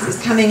meetings is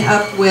coming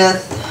up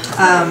with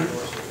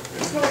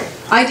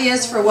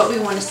ideas for what we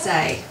want to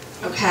say,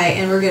 okay?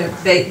 And we're going to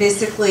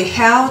basically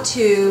how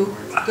to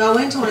go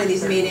into one of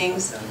these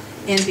meetings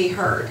and be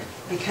heard.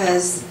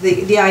 Because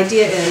the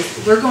idea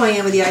is, we're going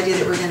in with the idea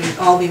that we're going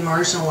to all be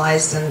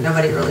marginalized and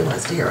nobody really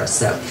wants to hear us.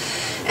 So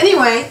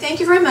anyway, thank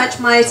you very much.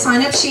 My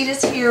sign-up sheet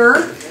is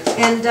here.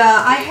 And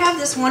I have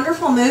this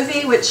wonderful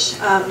movie, which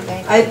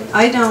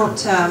I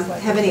don't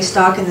have any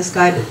stock in this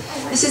guy, but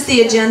this is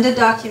the Agenda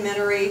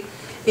documentary.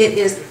 It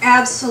is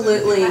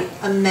absolutely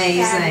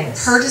amazing.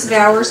 Curtis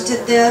Bowers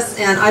did this,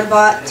 and I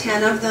bought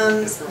 10 of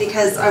them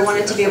because I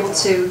wanted to be able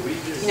to,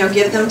 you know,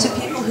 give them to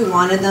people who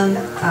wanted them,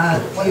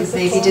 who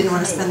maybe didn't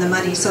want to spend the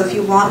money. So if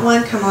you want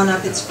one, come on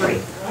up. It's free.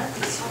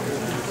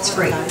 It's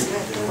free.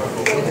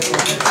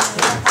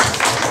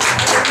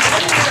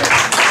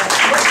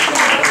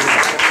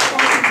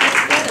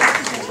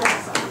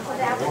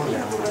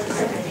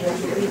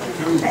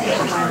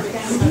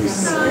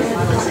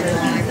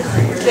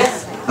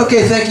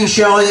 Okay, thank you,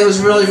 Shelley. It was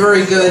really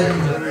very good.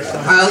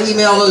 I'll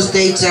email those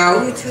dates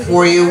out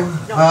for you.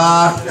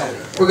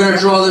 We're going to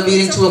draw the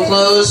meeting to a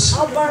close.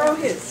 I'll borrow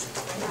his.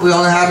 We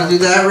all know how to do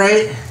that,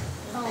 right?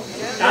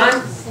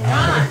 Done?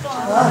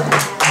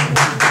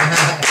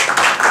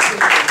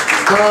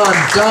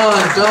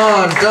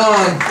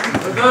 Done.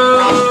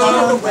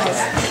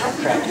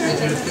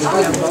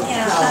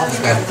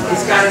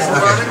 He's got his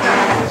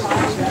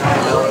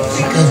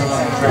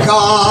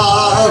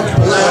God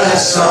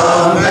bless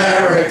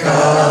America,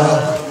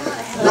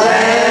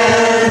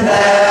 land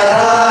that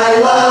I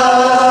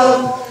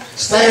love.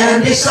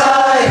 Stand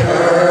beside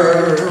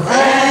her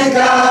and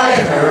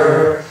guide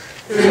her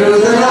through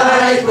the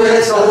night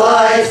with a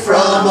light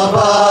from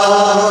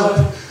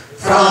above.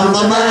 From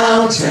the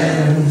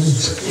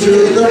mountains to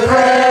the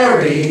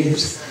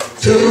prairies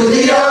to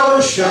the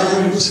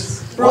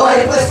oceans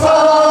bright with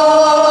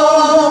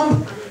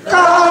foam.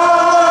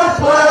 God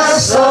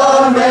bless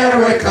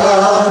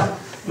America,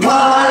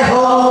 my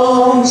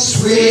home,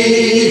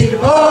 sweet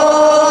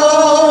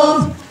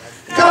home.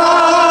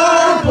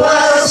 God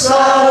bless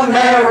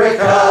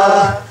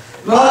America,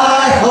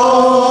 my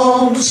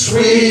home,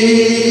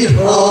 sweet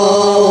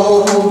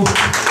home.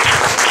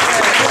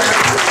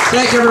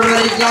 Thank you,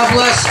 everybody. God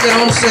bless. Get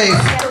home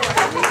safe.